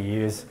easy to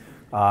use,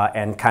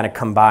 and kind of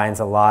combines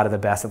a lot of the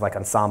best of like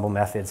ensemble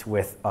methods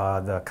with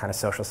the kind of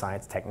social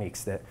science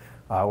techniques that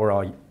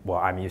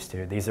I'm used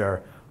to. These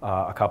are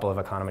a couple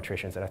of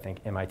econometricians at I think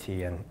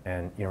MIT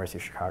and University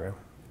of Chicago.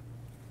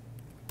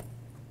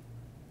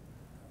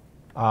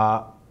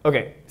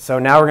 Okay, so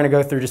now we're going to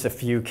go through just a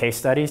few case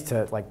studies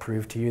to like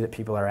prove to you that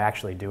people are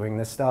actually doing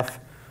this stuff.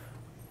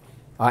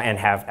 And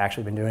have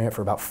actually been doing it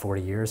for about 40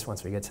 years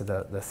once we get to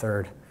the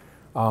third.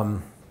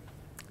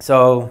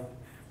 So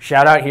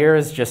shout out here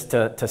is just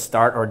to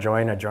start or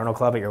join a journal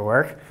club at your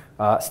work.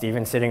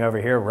 Steven, sitting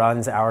over here,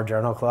 runs our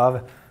journal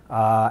club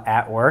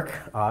at work.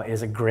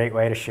 Is a great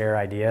way to share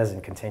ideas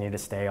and continue to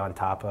stay on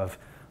top of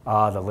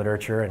the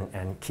literature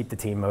and keep the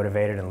team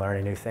motivated and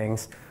learning new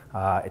things.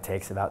 It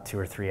takes about 2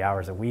 or 3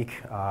 hours a week,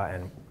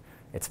 and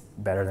it's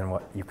better than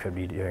what you could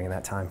be doing in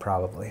that time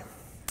probably.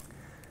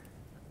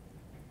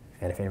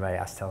 And if anybody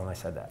asks, tell them I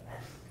said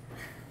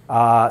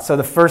that. So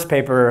the first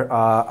paper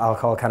I'll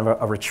call kind of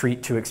a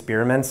retreat to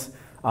experiments.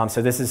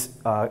 So this is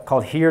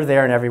called Here,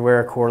 There, and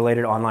Everywhere,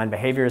 Correlated Online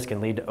Behaviors Can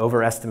Lead to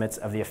Overestimates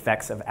of the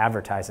Effects of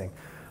Advertising.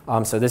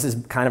 So this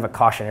is kind of a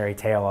cautionary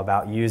tale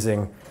about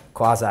using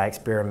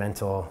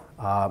quasi-experimental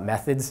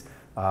methods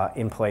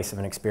in place of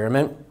an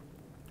experiment.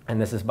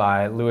 And this is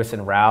by Lewis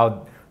and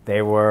Rao.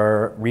 They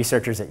were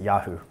researchers at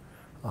Yahoo.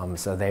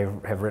 So they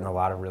have written a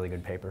lot of really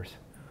good papers.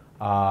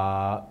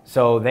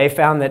 So they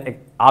found that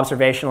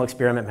observational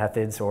experiment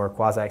methods or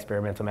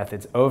quasi-experimental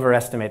methods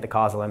overestimate the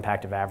causal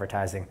impact of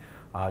advertising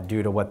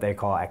due to what they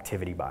call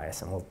activity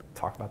bias. And we'll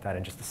talk about that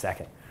in just a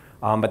second.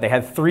 But they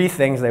had three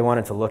things they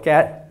wanted to look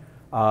at.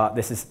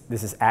 This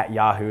is at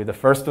Yahoo. The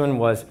first one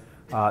was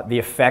the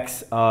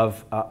effects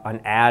of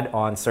an ad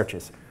on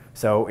searches.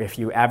 So if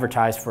you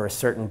advertise for a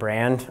certain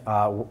brand,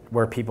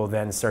 were people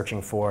then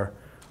searching for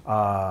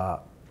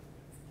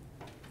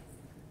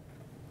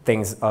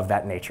things of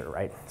that nature,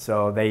 right?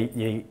 So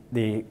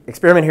the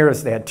experiment here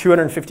was they had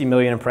 250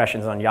 million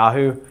impressions on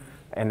Yahoo,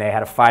 and they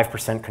had a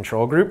 5%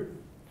 control group.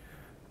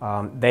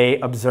 They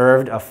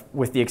observed,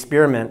 with the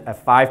experiment, a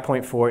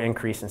 5.4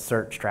 increase in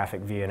search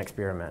traffic via an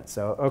experiment.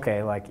 So,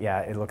 okay, like, yeah,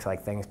 it looks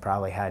like things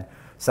probably had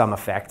some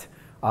effect.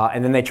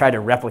 And then they tried to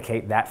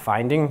replicate that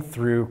finding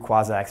through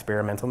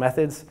quasi-experimental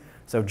methods.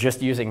 So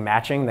just using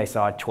matching, they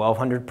saw a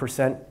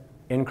 1,200%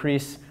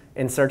 increase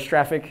in search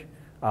traffic.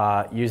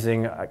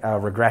 Using a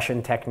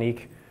regression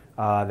technique,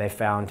 they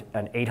found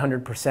an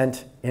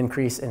 800%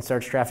 increase in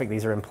search traffic.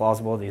 These are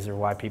implausible. These are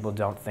why people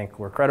don't think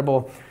we're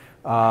credible.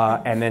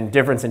 And then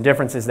difference in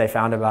differences, they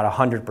found about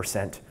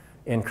 100%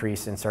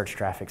 increase in search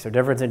traffic. So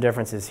difference in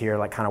differences here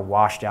like kind of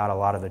washed out a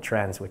lot of the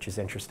trends, which is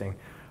interesting.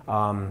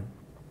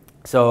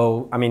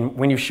 So, I mean,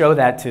 when you show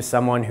that to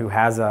someone who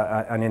has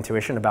an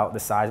intuition about the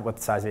size, what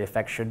the size of the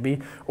effect should be,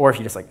 or if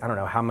you just like, I don't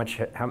know, how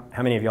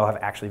many of y'all have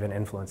actually been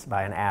influenced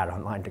by an ad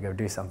online to go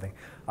do something?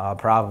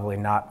 Probably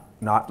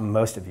not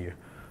most of you.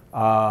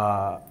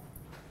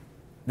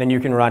 Then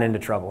you can run into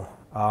trouble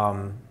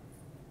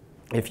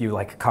if you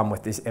like come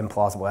with these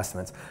implausible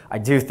estimates. I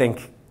do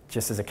think,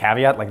 just as a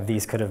caveat, like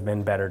these could have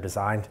been better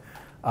designed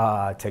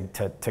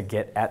to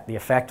get at the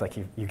effect. Like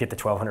you get the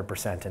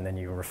 1,200% and then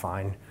you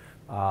refine.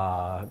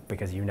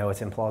 Because you know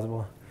it's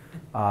implausible.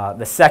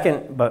 The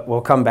second, but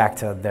we'll come back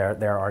to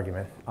their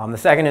argument. The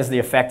second is the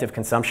effect of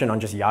consumption on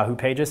just Yahoo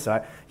pages.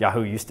 So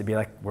Yahoo used to be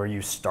like where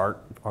you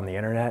start on the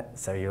internet.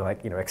 So you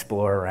like,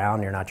 explore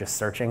around, you're not just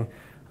searching,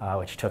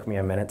 which took me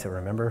a minute to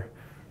remember.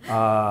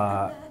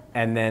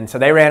 And then, so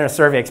they ran a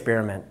survey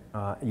experiment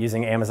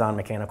using Amazon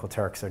Mechanical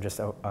Turk, so just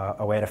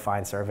a way to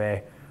find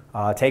survey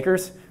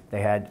takers.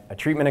 They had a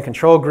treatment and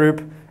control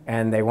group,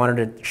 and they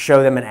wanted to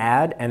show them an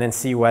ad and then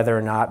see whether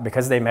or not,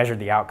 because they measured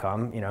the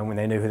outcome, when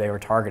they knew who they were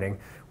targeting,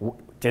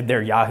 did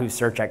their Yahoo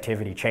search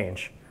activity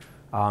change?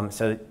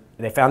 So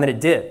they found that it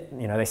did.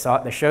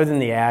 They showed them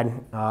the ad,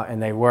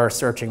 and they were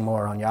searching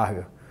more on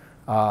Yahoo.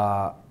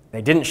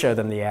 They didn't show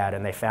them the ad,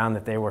 and they found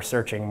that they were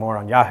searching more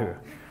on Yahoo.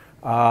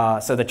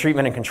 So the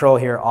treatment and control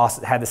here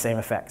also had the same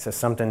effect. So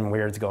something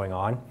weird's going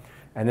on.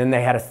 And then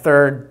they had a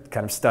third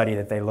kind of study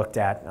that they looked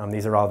at.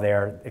 These are all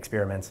their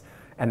experiments.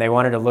 And they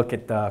wanted to look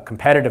at the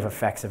competitive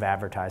effects of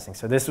advertising.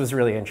 So this was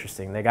really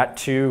interesting. They got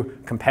two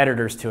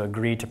competitors to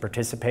agree to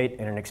participate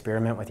in an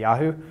experiment with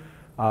Yahoo.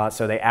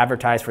 So they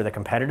advertised for the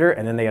competitor,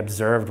 and then they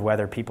observed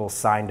whether people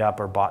signed up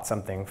or bought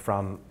something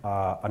from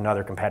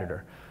another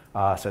competitor.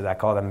 So that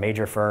called a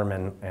major firm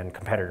and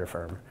competitor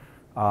firm.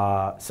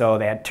 So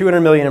they had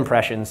 200 million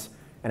impressions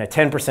and a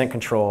 10%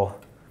 control,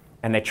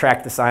 and they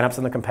tracked the signups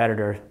on the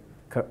competitor,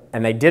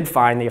 and they did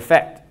find the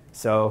effect.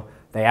 So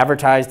they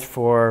advertised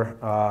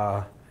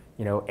for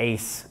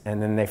ACE,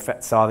 and then they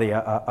saw the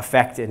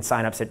effect in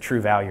signups at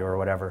True Value or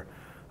whatever.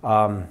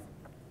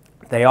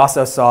 They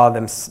also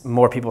saw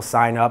more people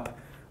sign up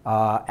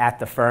at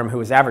the firm who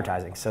was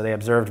advertising. So they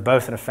observed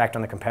both an effect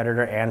on the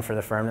competitor and for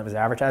the firm that was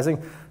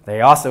advertising.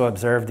 They also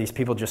observed these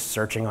people just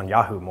searching on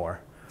Yahoo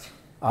more.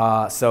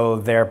 So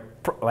their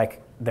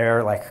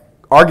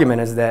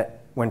argument is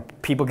that when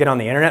people get on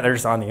the internet, they're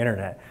just on the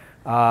internet.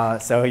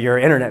 So your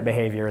internet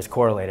behavior is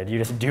correlated. You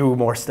just do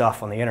more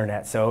stuff on the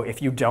internet. So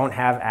if you don't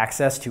have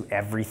access to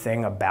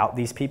everything about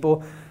these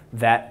people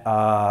that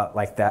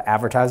like the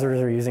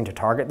advertisers are using to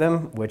target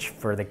them, which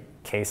for the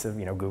case of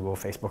Google,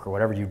 Facebook, or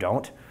whatever, you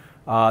don't,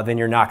 then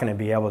you're not going to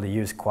be able to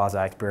use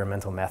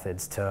quasi-experimental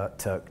methods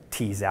to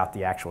tease out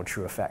the actual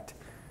true effect.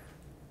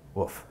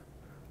 Woof.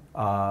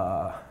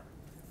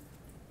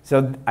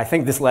 So I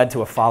think this led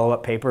to a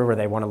follow-up paper where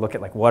they want to look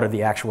at what are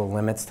the actual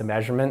limits to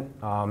measurement.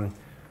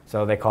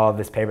 So they called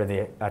this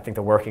paper, I think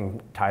the working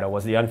title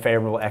was The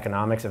Unfavorable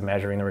Economics of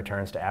Measuring the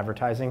Returns to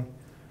Advertising.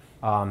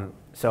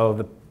 So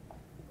the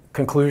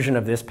conclusion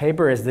of this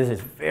paper is this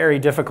is very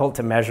difficult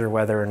to measure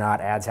whether or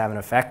not ads have an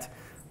effect,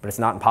 but it's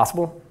not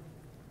impossible.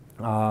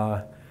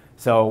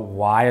 So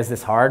why is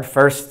this hard?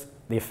 First,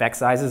 the effect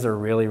sizes are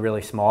really,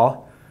 really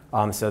small.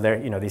 So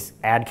these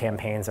ad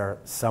campaigns are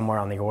somewhere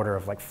on the order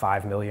of like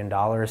 $5 million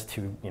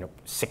to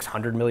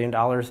 $600 million.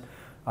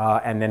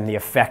 And then the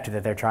effect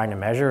that they're trying to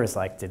measure is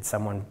like, did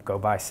someone go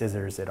buy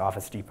scissors at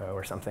Office Depot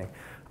or something?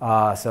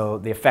 So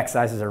the effect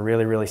sizes are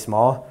really, really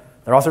small.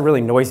 They're also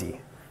really noisy.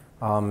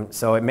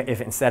 So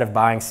if instead of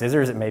buying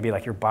scissors, it may be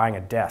like you're buying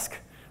a desk.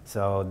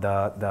 So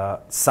the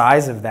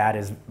size of that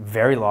is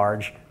very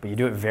large, but you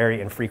do it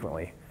very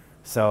infrequently.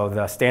 So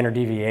the standard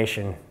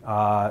deviation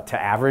to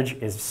average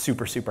is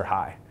super, super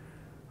high.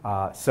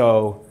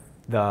 So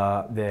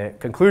the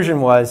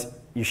conclusion was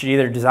you should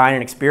either design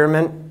an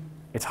experiment.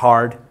 It's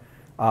hard.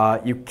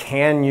 You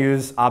can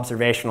use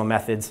observational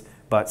methods,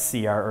 but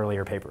see our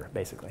earlier paper,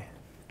 basically.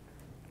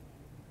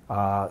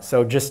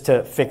 So just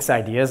to fix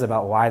ideas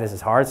about why this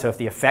is hard, so if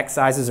the effect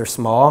sizes are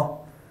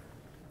small,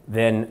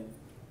 then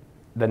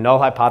the null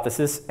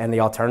hypothesis and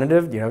the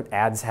alternative,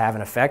 ads have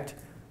an effect,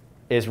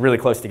 is really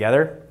close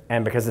together.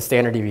 And because the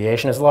standard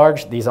deviation is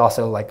large, these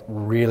also like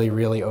really,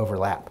 really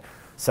overlap.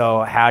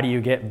 So how do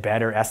you get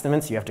better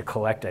estimates? You have to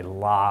collect a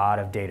lot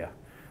of data.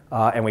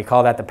 And we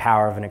call that the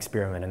power of an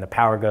experiment. And the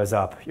power goes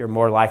up. You're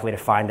more likely to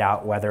find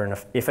out whether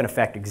if an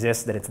effect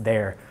exists, that it's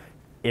there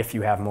if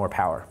you have more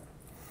power.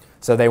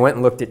 So they went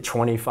and looked at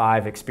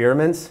 25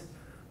 experiments.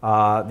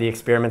 The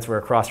experiments were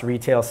across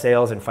retail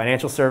sales and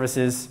financial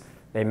services.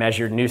 They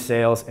measured new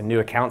sales and new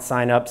account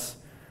signups.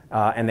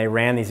 And they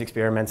ran these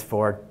experiments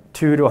for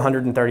 2 to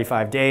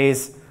 135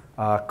 days,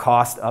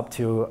 cost up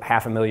to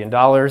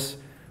 $500,000.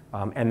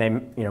 And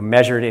they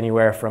measured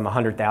anywhere from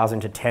 100,000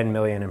 to 10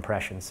 million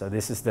impressions. So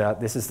this is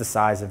the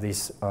size of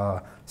these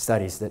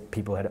studies that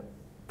people had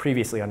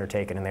previously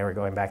undertaken and they were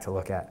going back to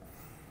look at.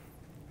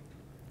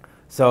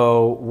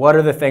 So what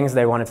are the things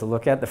they wanted to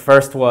look at? The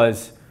first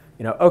was,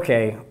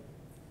 okay,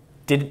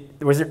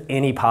 was there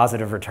any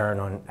positive return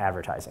on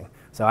advertising?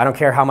 So I don't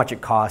care how much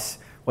it costs,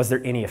 was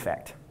there any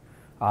effect?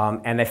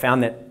 And they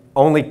found that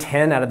only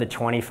 10 out of the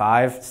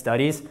 25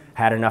 studies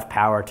had enough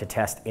power to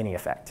test any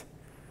effect.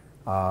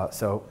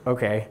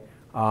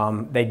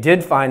 They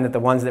did find that the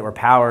ones that were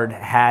powered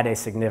had a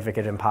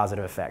significant and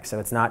positive effect. So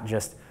it's not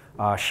just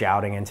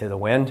shouting into the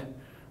wind.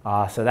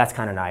 So that's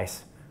kind of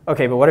nice.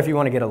 Okay, but what if you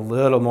want to get a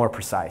little more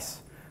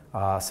precise?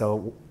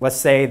 So let's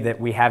say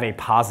that we have a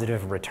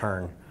positive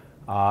return.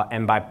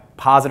 And by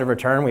positive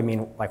return, we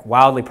mean like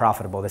wildly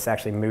profitable. This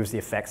actually moves the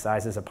effect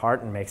sizes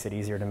apart and makes it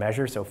easier to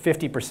measure. So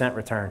 50%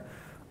 return.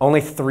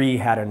 Only 3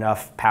 had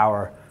enough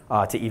power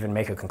to even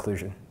make a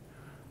conclusion.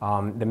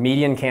 The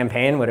median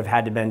campaign would have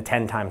had to have been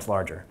 10 times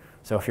larger.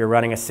 So if you're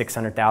running a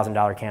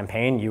 $600,000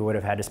 campaign, you would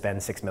have had to spend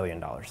 $6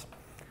 million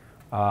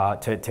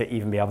to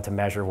even be able to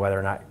measure whether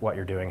or not what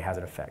you're doing has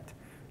an effect.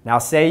 Now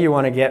say you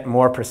want to get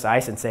more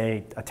precise and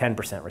say a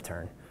 10%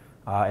 return.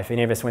 If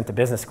any of us went to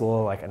business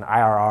school, like an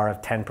IRR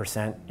of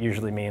 10%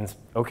 usually means,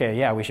 okay,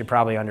 yeah, we should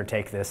probably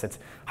undertake this. It's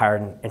higher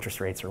than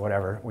interest rates or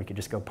whatever. We could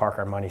just go park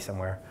our money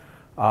somewhere.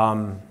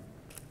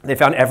 They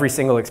found every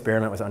single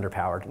experiment was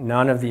underpowered.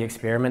 None of the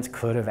experiments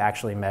could have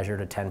actually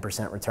measured a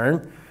 10%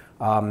 return.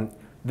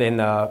 Then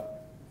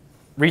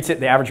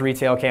the average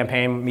retail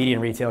campaign, median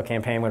retail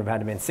campaign would have had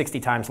to been 60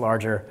 times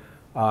larger,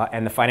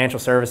 and the financial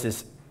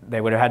services, they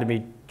would have had to be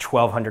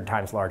 1,200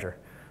 times larger.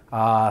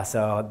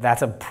 So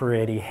that's a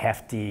pretty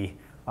hefty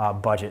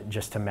budget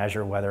just to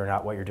measure whether or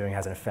not what you're doing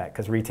has an effect,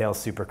 because retail is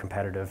super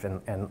competitive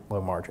and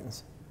low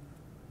margins.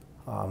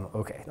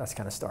 Okay, that's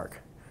kind of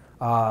stark.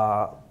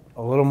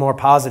 A little more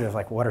positive,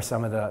 like what are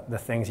some of the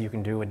things you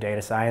can do with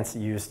data science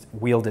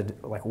wielded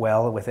like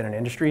well within an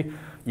industry?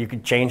 You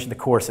could change the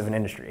course of an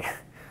industry.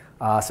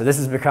 So this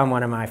has become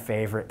one of my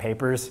favorite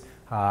papers.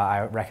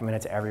 I recommend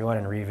it to everyone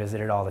and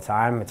revisit it all the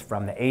time. It's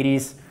from the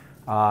 80s,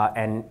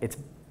 and it's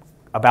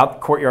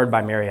about Courtyard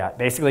by Marriott.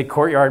 Basically,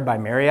 Courtyard by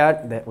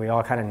Marriott, that we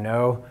all kind of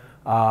know,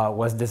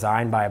 was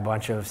designed by a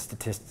bunch of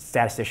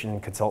statistician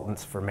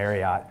consultants for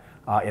Marriott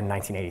in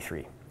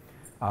 1983.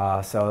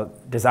 So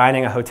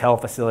designing a hotel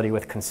facility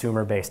with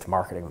consumer-based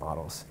marketing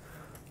models.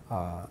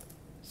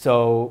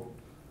 So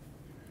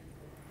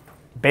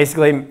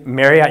basically,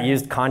 Marriott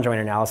used conjoint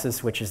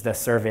analysis, which is the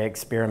survey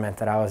experiment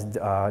that I was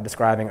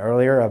describing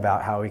earlier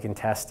about how we can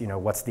test,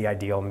 what's the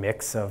ideal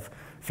mix of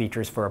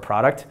features for a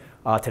product,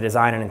 to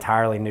design an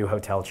entirely new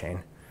hotel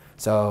chain.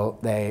 So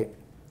they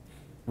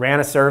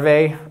ran a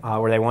survey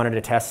where they wanted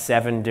to test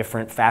 7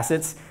 different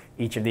facets.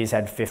 Each of these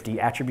had 50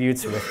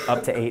 attributes with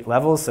up to 8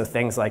 levels. So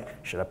things like,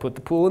 should I put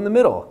the pool in the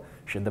middle?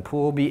 Should the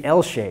pool be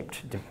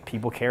L-shaped? Do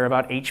people care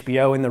about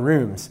HBO in the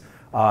rooms?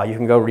 You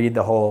can go read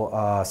the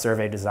whole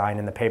survey design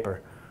in the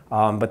paper.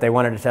 But they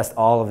wanted to test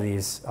all of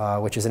these,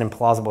 which is an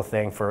implausible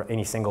thing for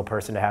any single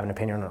person to have an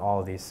opinion on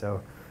all of these.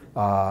 So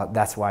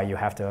that's why you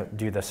have to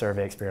do the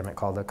survey experiment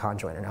called the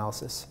conjoint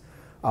analysis.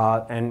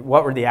 And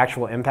what were the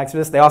actual impacts of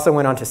this? They also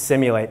went on to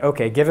simulate,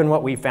 okay, given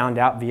what we found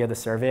out via the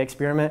survey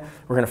experiment,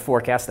 we're going to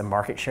forecast the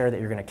market share that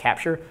you're going to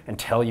capture and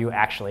tell you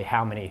actually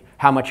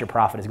how much your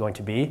profit is going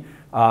to be.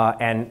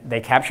 And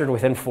they captured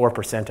within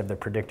 4% of the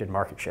predicted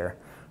market share.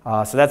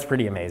 So that's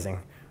pretty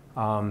amazing.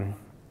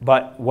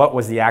 But what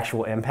was the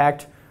actual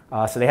impact?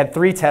 So they had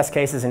 3 test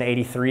cases in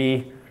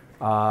 83,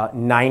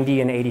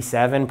 90 and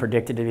 87,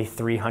 predicted to be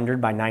 300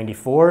 by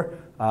 94.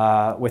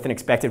 With an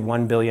expected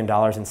 $1 billion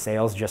in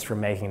sales just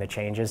from making the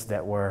changes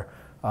that were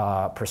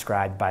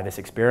prescribed by this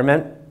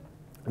experiment.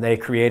 They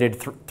created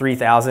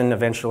 3,000,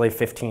 eventually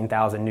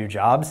 15,000 new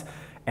jobs,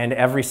 and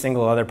every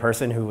single other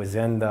person who was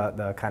in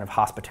the kind of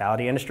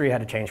hospitality industry had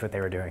to change what they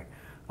were doing.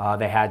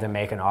 They had to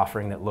make an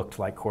offering that looked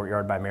like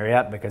Courtyard by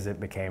Marriott because it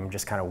became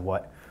just kind of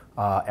what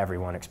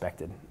everyone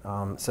expected.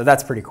 So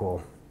that's pretty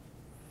cool.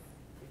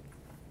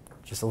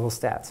 Just a little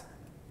stats.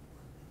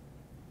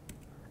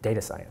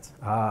 Data science.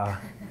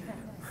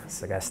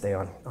 So I gotta stay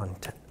on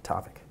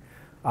topic.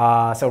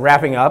 So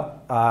wrapping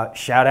up,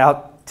 shout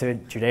out to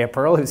Judea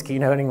Pearl, who's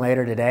keynoting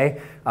later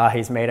today.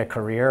 He's made a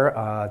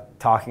career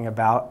talking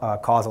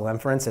about causal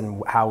inference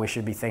and how we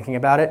should be thinking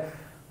about it.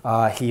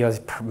 He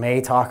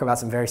may talk about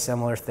some very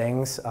similar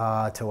things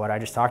to what I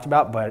just talked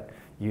about, but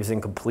using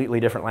completely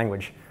different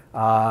language.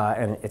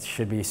 And it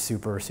should be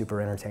super,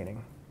 super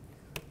entertaining.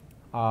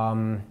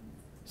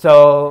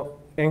 So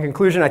in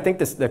conclusion, I think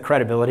the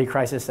credibility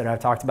crisis that I've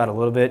talked about a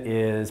little bit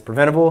is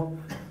preventable.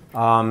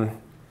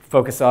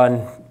 Focus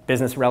on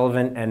business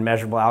relevant and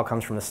measurable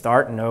outcomes from the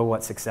start and know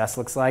what success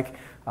looks like.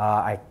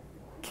 I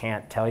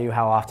can't tell you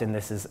how often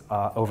this is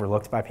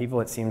overlooked by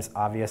people. It seems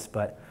obvious,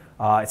 but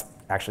it's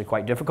actually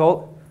quite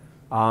difficult.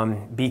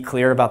 Be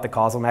clear about the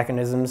causal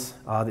mechanisms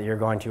that you're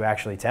going to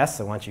actually test.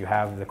 So once you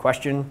have the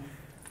question,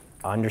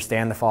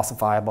 understand the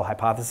falsifiable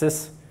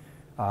hypothesis.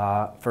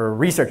 For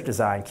research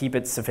design, keep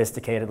it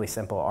sophisticatedly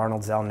simple.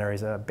 Arnold Zellner,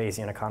 he's a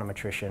Bayesian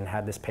econometrician,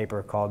 had this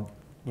paper called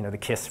the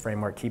KISS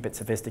framework, keep it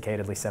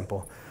sophisticatedly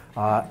simple.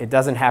 It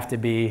doesn't have to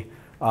be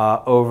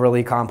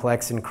overly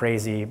complex and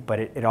crazy, but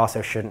it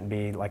also shouldn't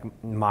be like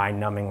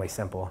mind-numbingly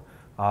simple.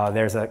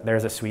 There's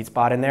a sweet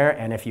spot in there,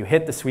 and if you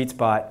hit the sweet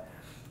spot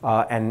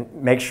and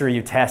make sure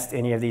you test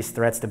any of these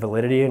threats to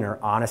validity and are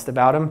honest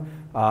about them,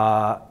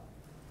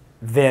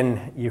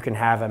 then you can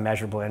have a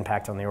measurable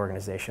impact on the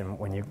organization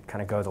when you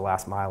kind of go the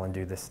last mile and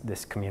do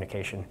this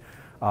communication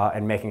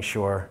and making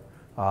sure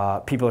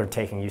people are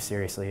taking you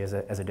seriously as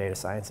a data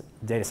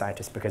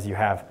scientist because you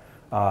have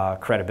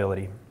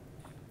credibility.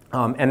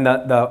 And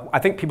I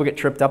think people get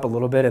tripped up a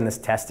little bit in this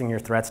testing your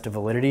threats to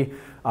validity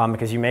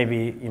because you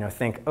maybe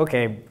think,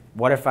 okay,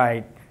 what if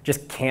I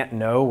just can't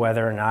know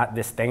whether or not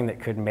this thing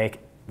that could make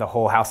the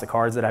whole house of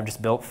cards that I've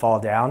just built fall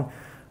down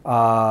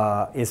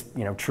is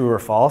true or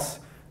false.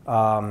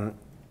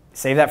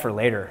 Save that for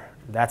later.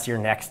 That's your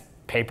next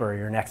paper,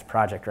 your next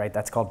project, right?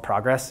 That's called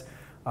progress,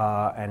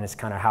 and it's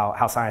kind of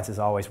how science has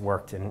always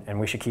worked, and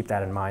we should keep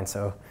that in mind.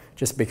 So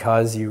just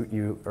because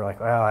you are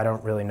like, well, I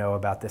don't really know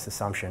about this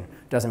assumption,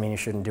 doesn't mean you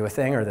shouldn't do a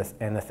thing,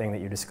 and the thing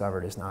that you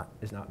discovered is not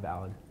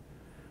valid.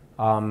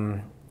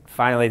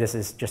 Finally, this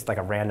is just like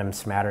a random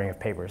smattering of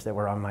papers that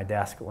were on my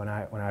desk when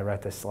I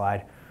wrote this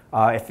slide.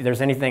 If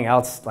there's anything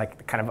else,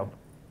 like kind of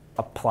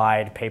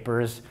applied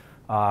papers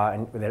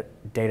and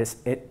data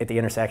at the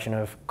intersection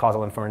of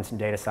causal inference and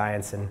data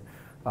science and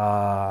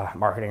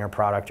marketing or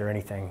product or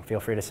anything, feel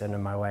free to send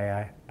them my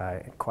way.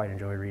 I quite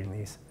enjoy reading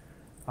these.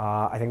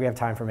 I think we have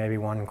time for maybe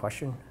one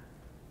question.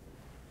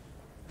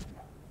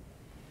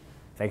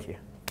 Thank you.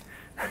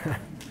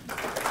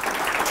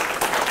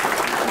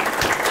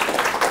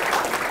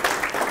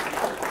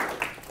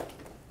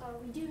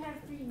 We do have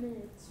 3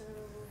 minutes, so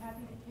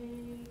happy to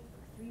take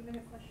a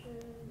 3-minute question,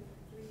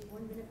 3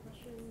 1-minute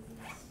questions.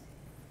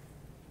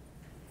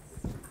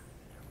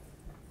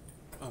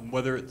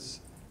 Whether it's,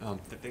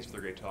 thanks for the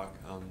great talk,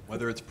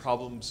 whether it's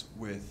problems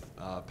with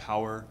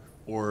power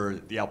or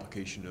the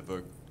application of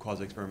a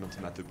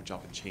quasi-experimental method, which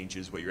often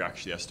changes what you're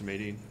actually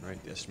estimating,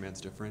 right? The estimate's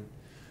different.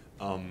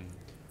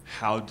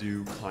 How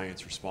do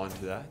clients respond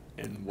to that?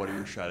 And what are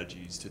your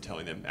strategies to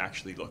telling them,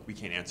 actually, look, we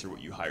can't answer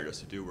what you hired us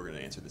to do. We're going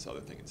to answer this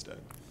other thing instead.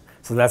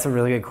 So that's a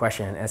really good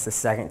question. It's the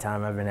second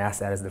time I've been asked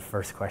that as the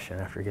first question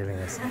after giving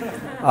this.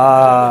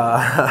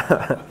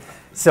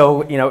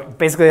 So,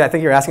 basically I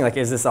think you're asking, like,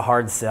 is this a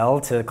hard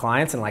sell to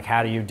clients, and like,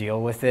 how do you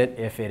deal with it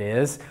if it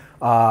is?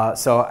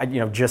 So,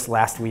 just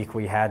last week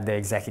we had the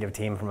executive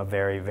team from a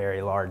very,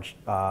 very large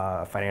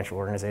financial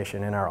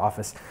organization in our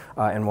office,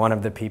 and one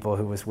of the people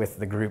who was with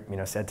the group,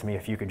 said to me,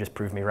 if you could just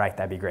prove me right,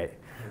 that'd be great.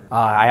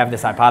 I have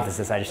this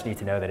hypothesis, I just need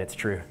to know that it's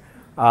true.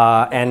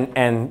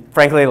 And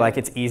frankly, like,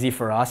 it's easy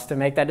for us to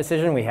make that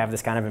decision. We have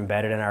this kind of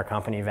embedded in our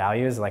company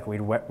values. Like,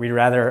 we'd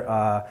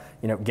rather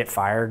get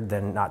fired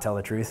than not tell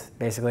the truth,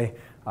 basically.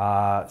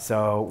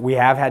 So we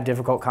have had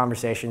difficult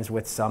conversations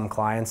with some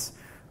clients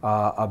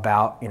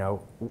about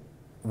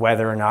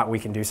whether or not we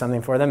can do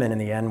something for them, and in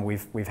the end,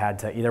 we've had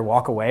to either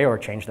walk away or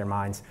change their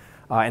minds.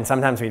 And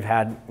sometimes we've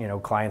had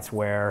clients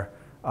where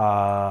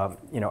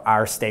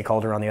our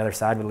stakeholder on the other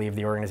side would leave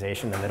the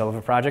organization in the middle of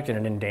a project, and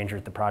it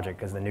endangered the project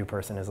because the new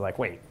person is like,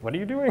 wait, what are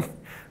you doing?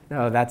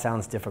 No, that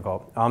sounds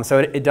difficult. So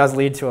it does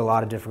lead to a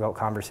lot of difficult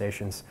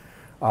conversations.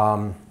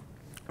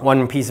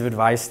 One piece of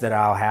advice that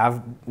I'll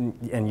have,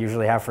 and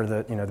usually have for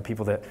the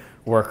people that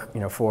work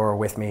for or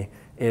with me,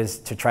 is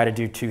to try to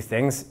do 2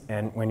 things.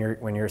 And when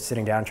you're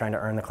sitting down trying to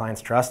earn the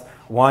client's trust,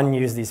 one,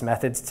 use these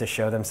methods to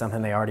show them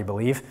something they already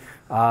believe,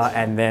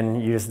 and then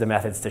use the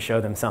methods to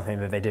show them something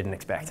that they didn't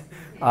expect.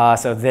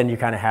 So then you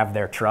kind of have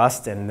their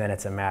trust, and then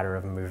it's a matter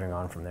of moving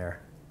on from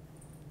there.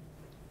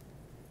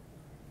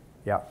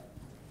 Yeah.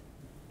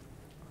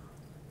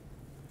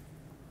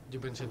 You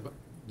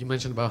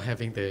mentioned about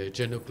having the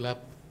journal club,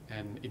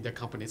 and in the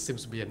company it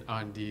seems to be an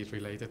R&D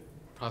related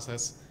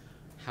process.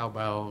 How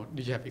about,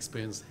 do you have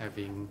experience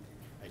having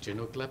a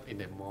journal club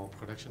in a more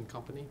production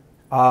company?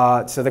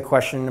 So the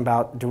question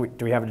about do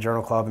we have a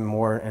journal club and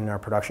more in our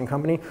production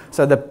company?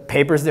 So the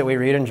papers that we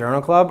read in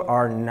journal club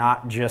are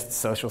not just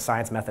social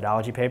science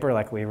methodology paper,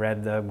 like we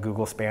read the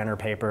Google Spanner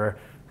paper,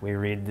 we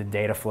read the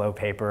data flow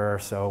paper,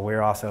 so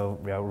we're also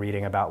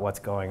reading about what's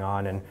going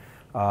on in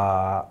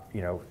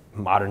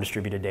modern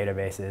distributed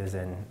databases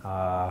and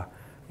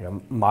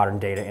modern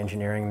data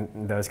engineering,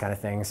 those kind of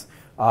things.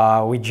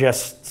 We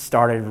just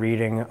started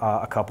reading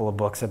a couple of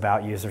books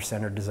about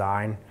user-centered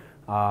design.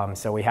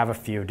 So we have a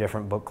few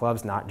different book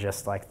clubs, not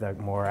just like the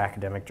more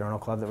academic journal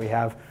club that we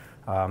have.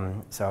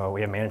 So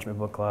we have management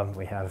book club,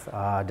 we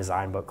have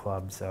design book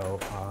club, so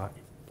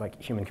like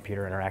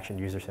human-computer interaction,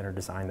 user-centered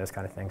design, those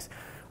kind of things.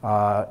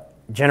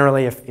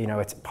 Generally, if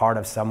it's part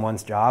of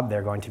someone's job,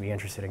 they're going to be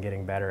interested in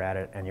getting better at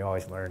it, and you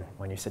always learn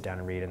when you sit down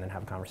and read and then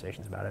have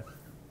conversations about it.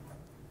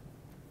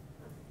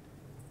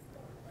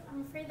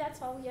 I'm afraid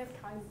that's all we have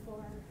time for.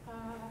 Let's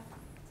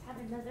have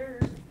another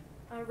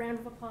round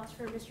of applause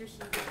for Mr.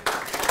 Seabold.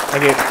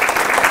 Thank you.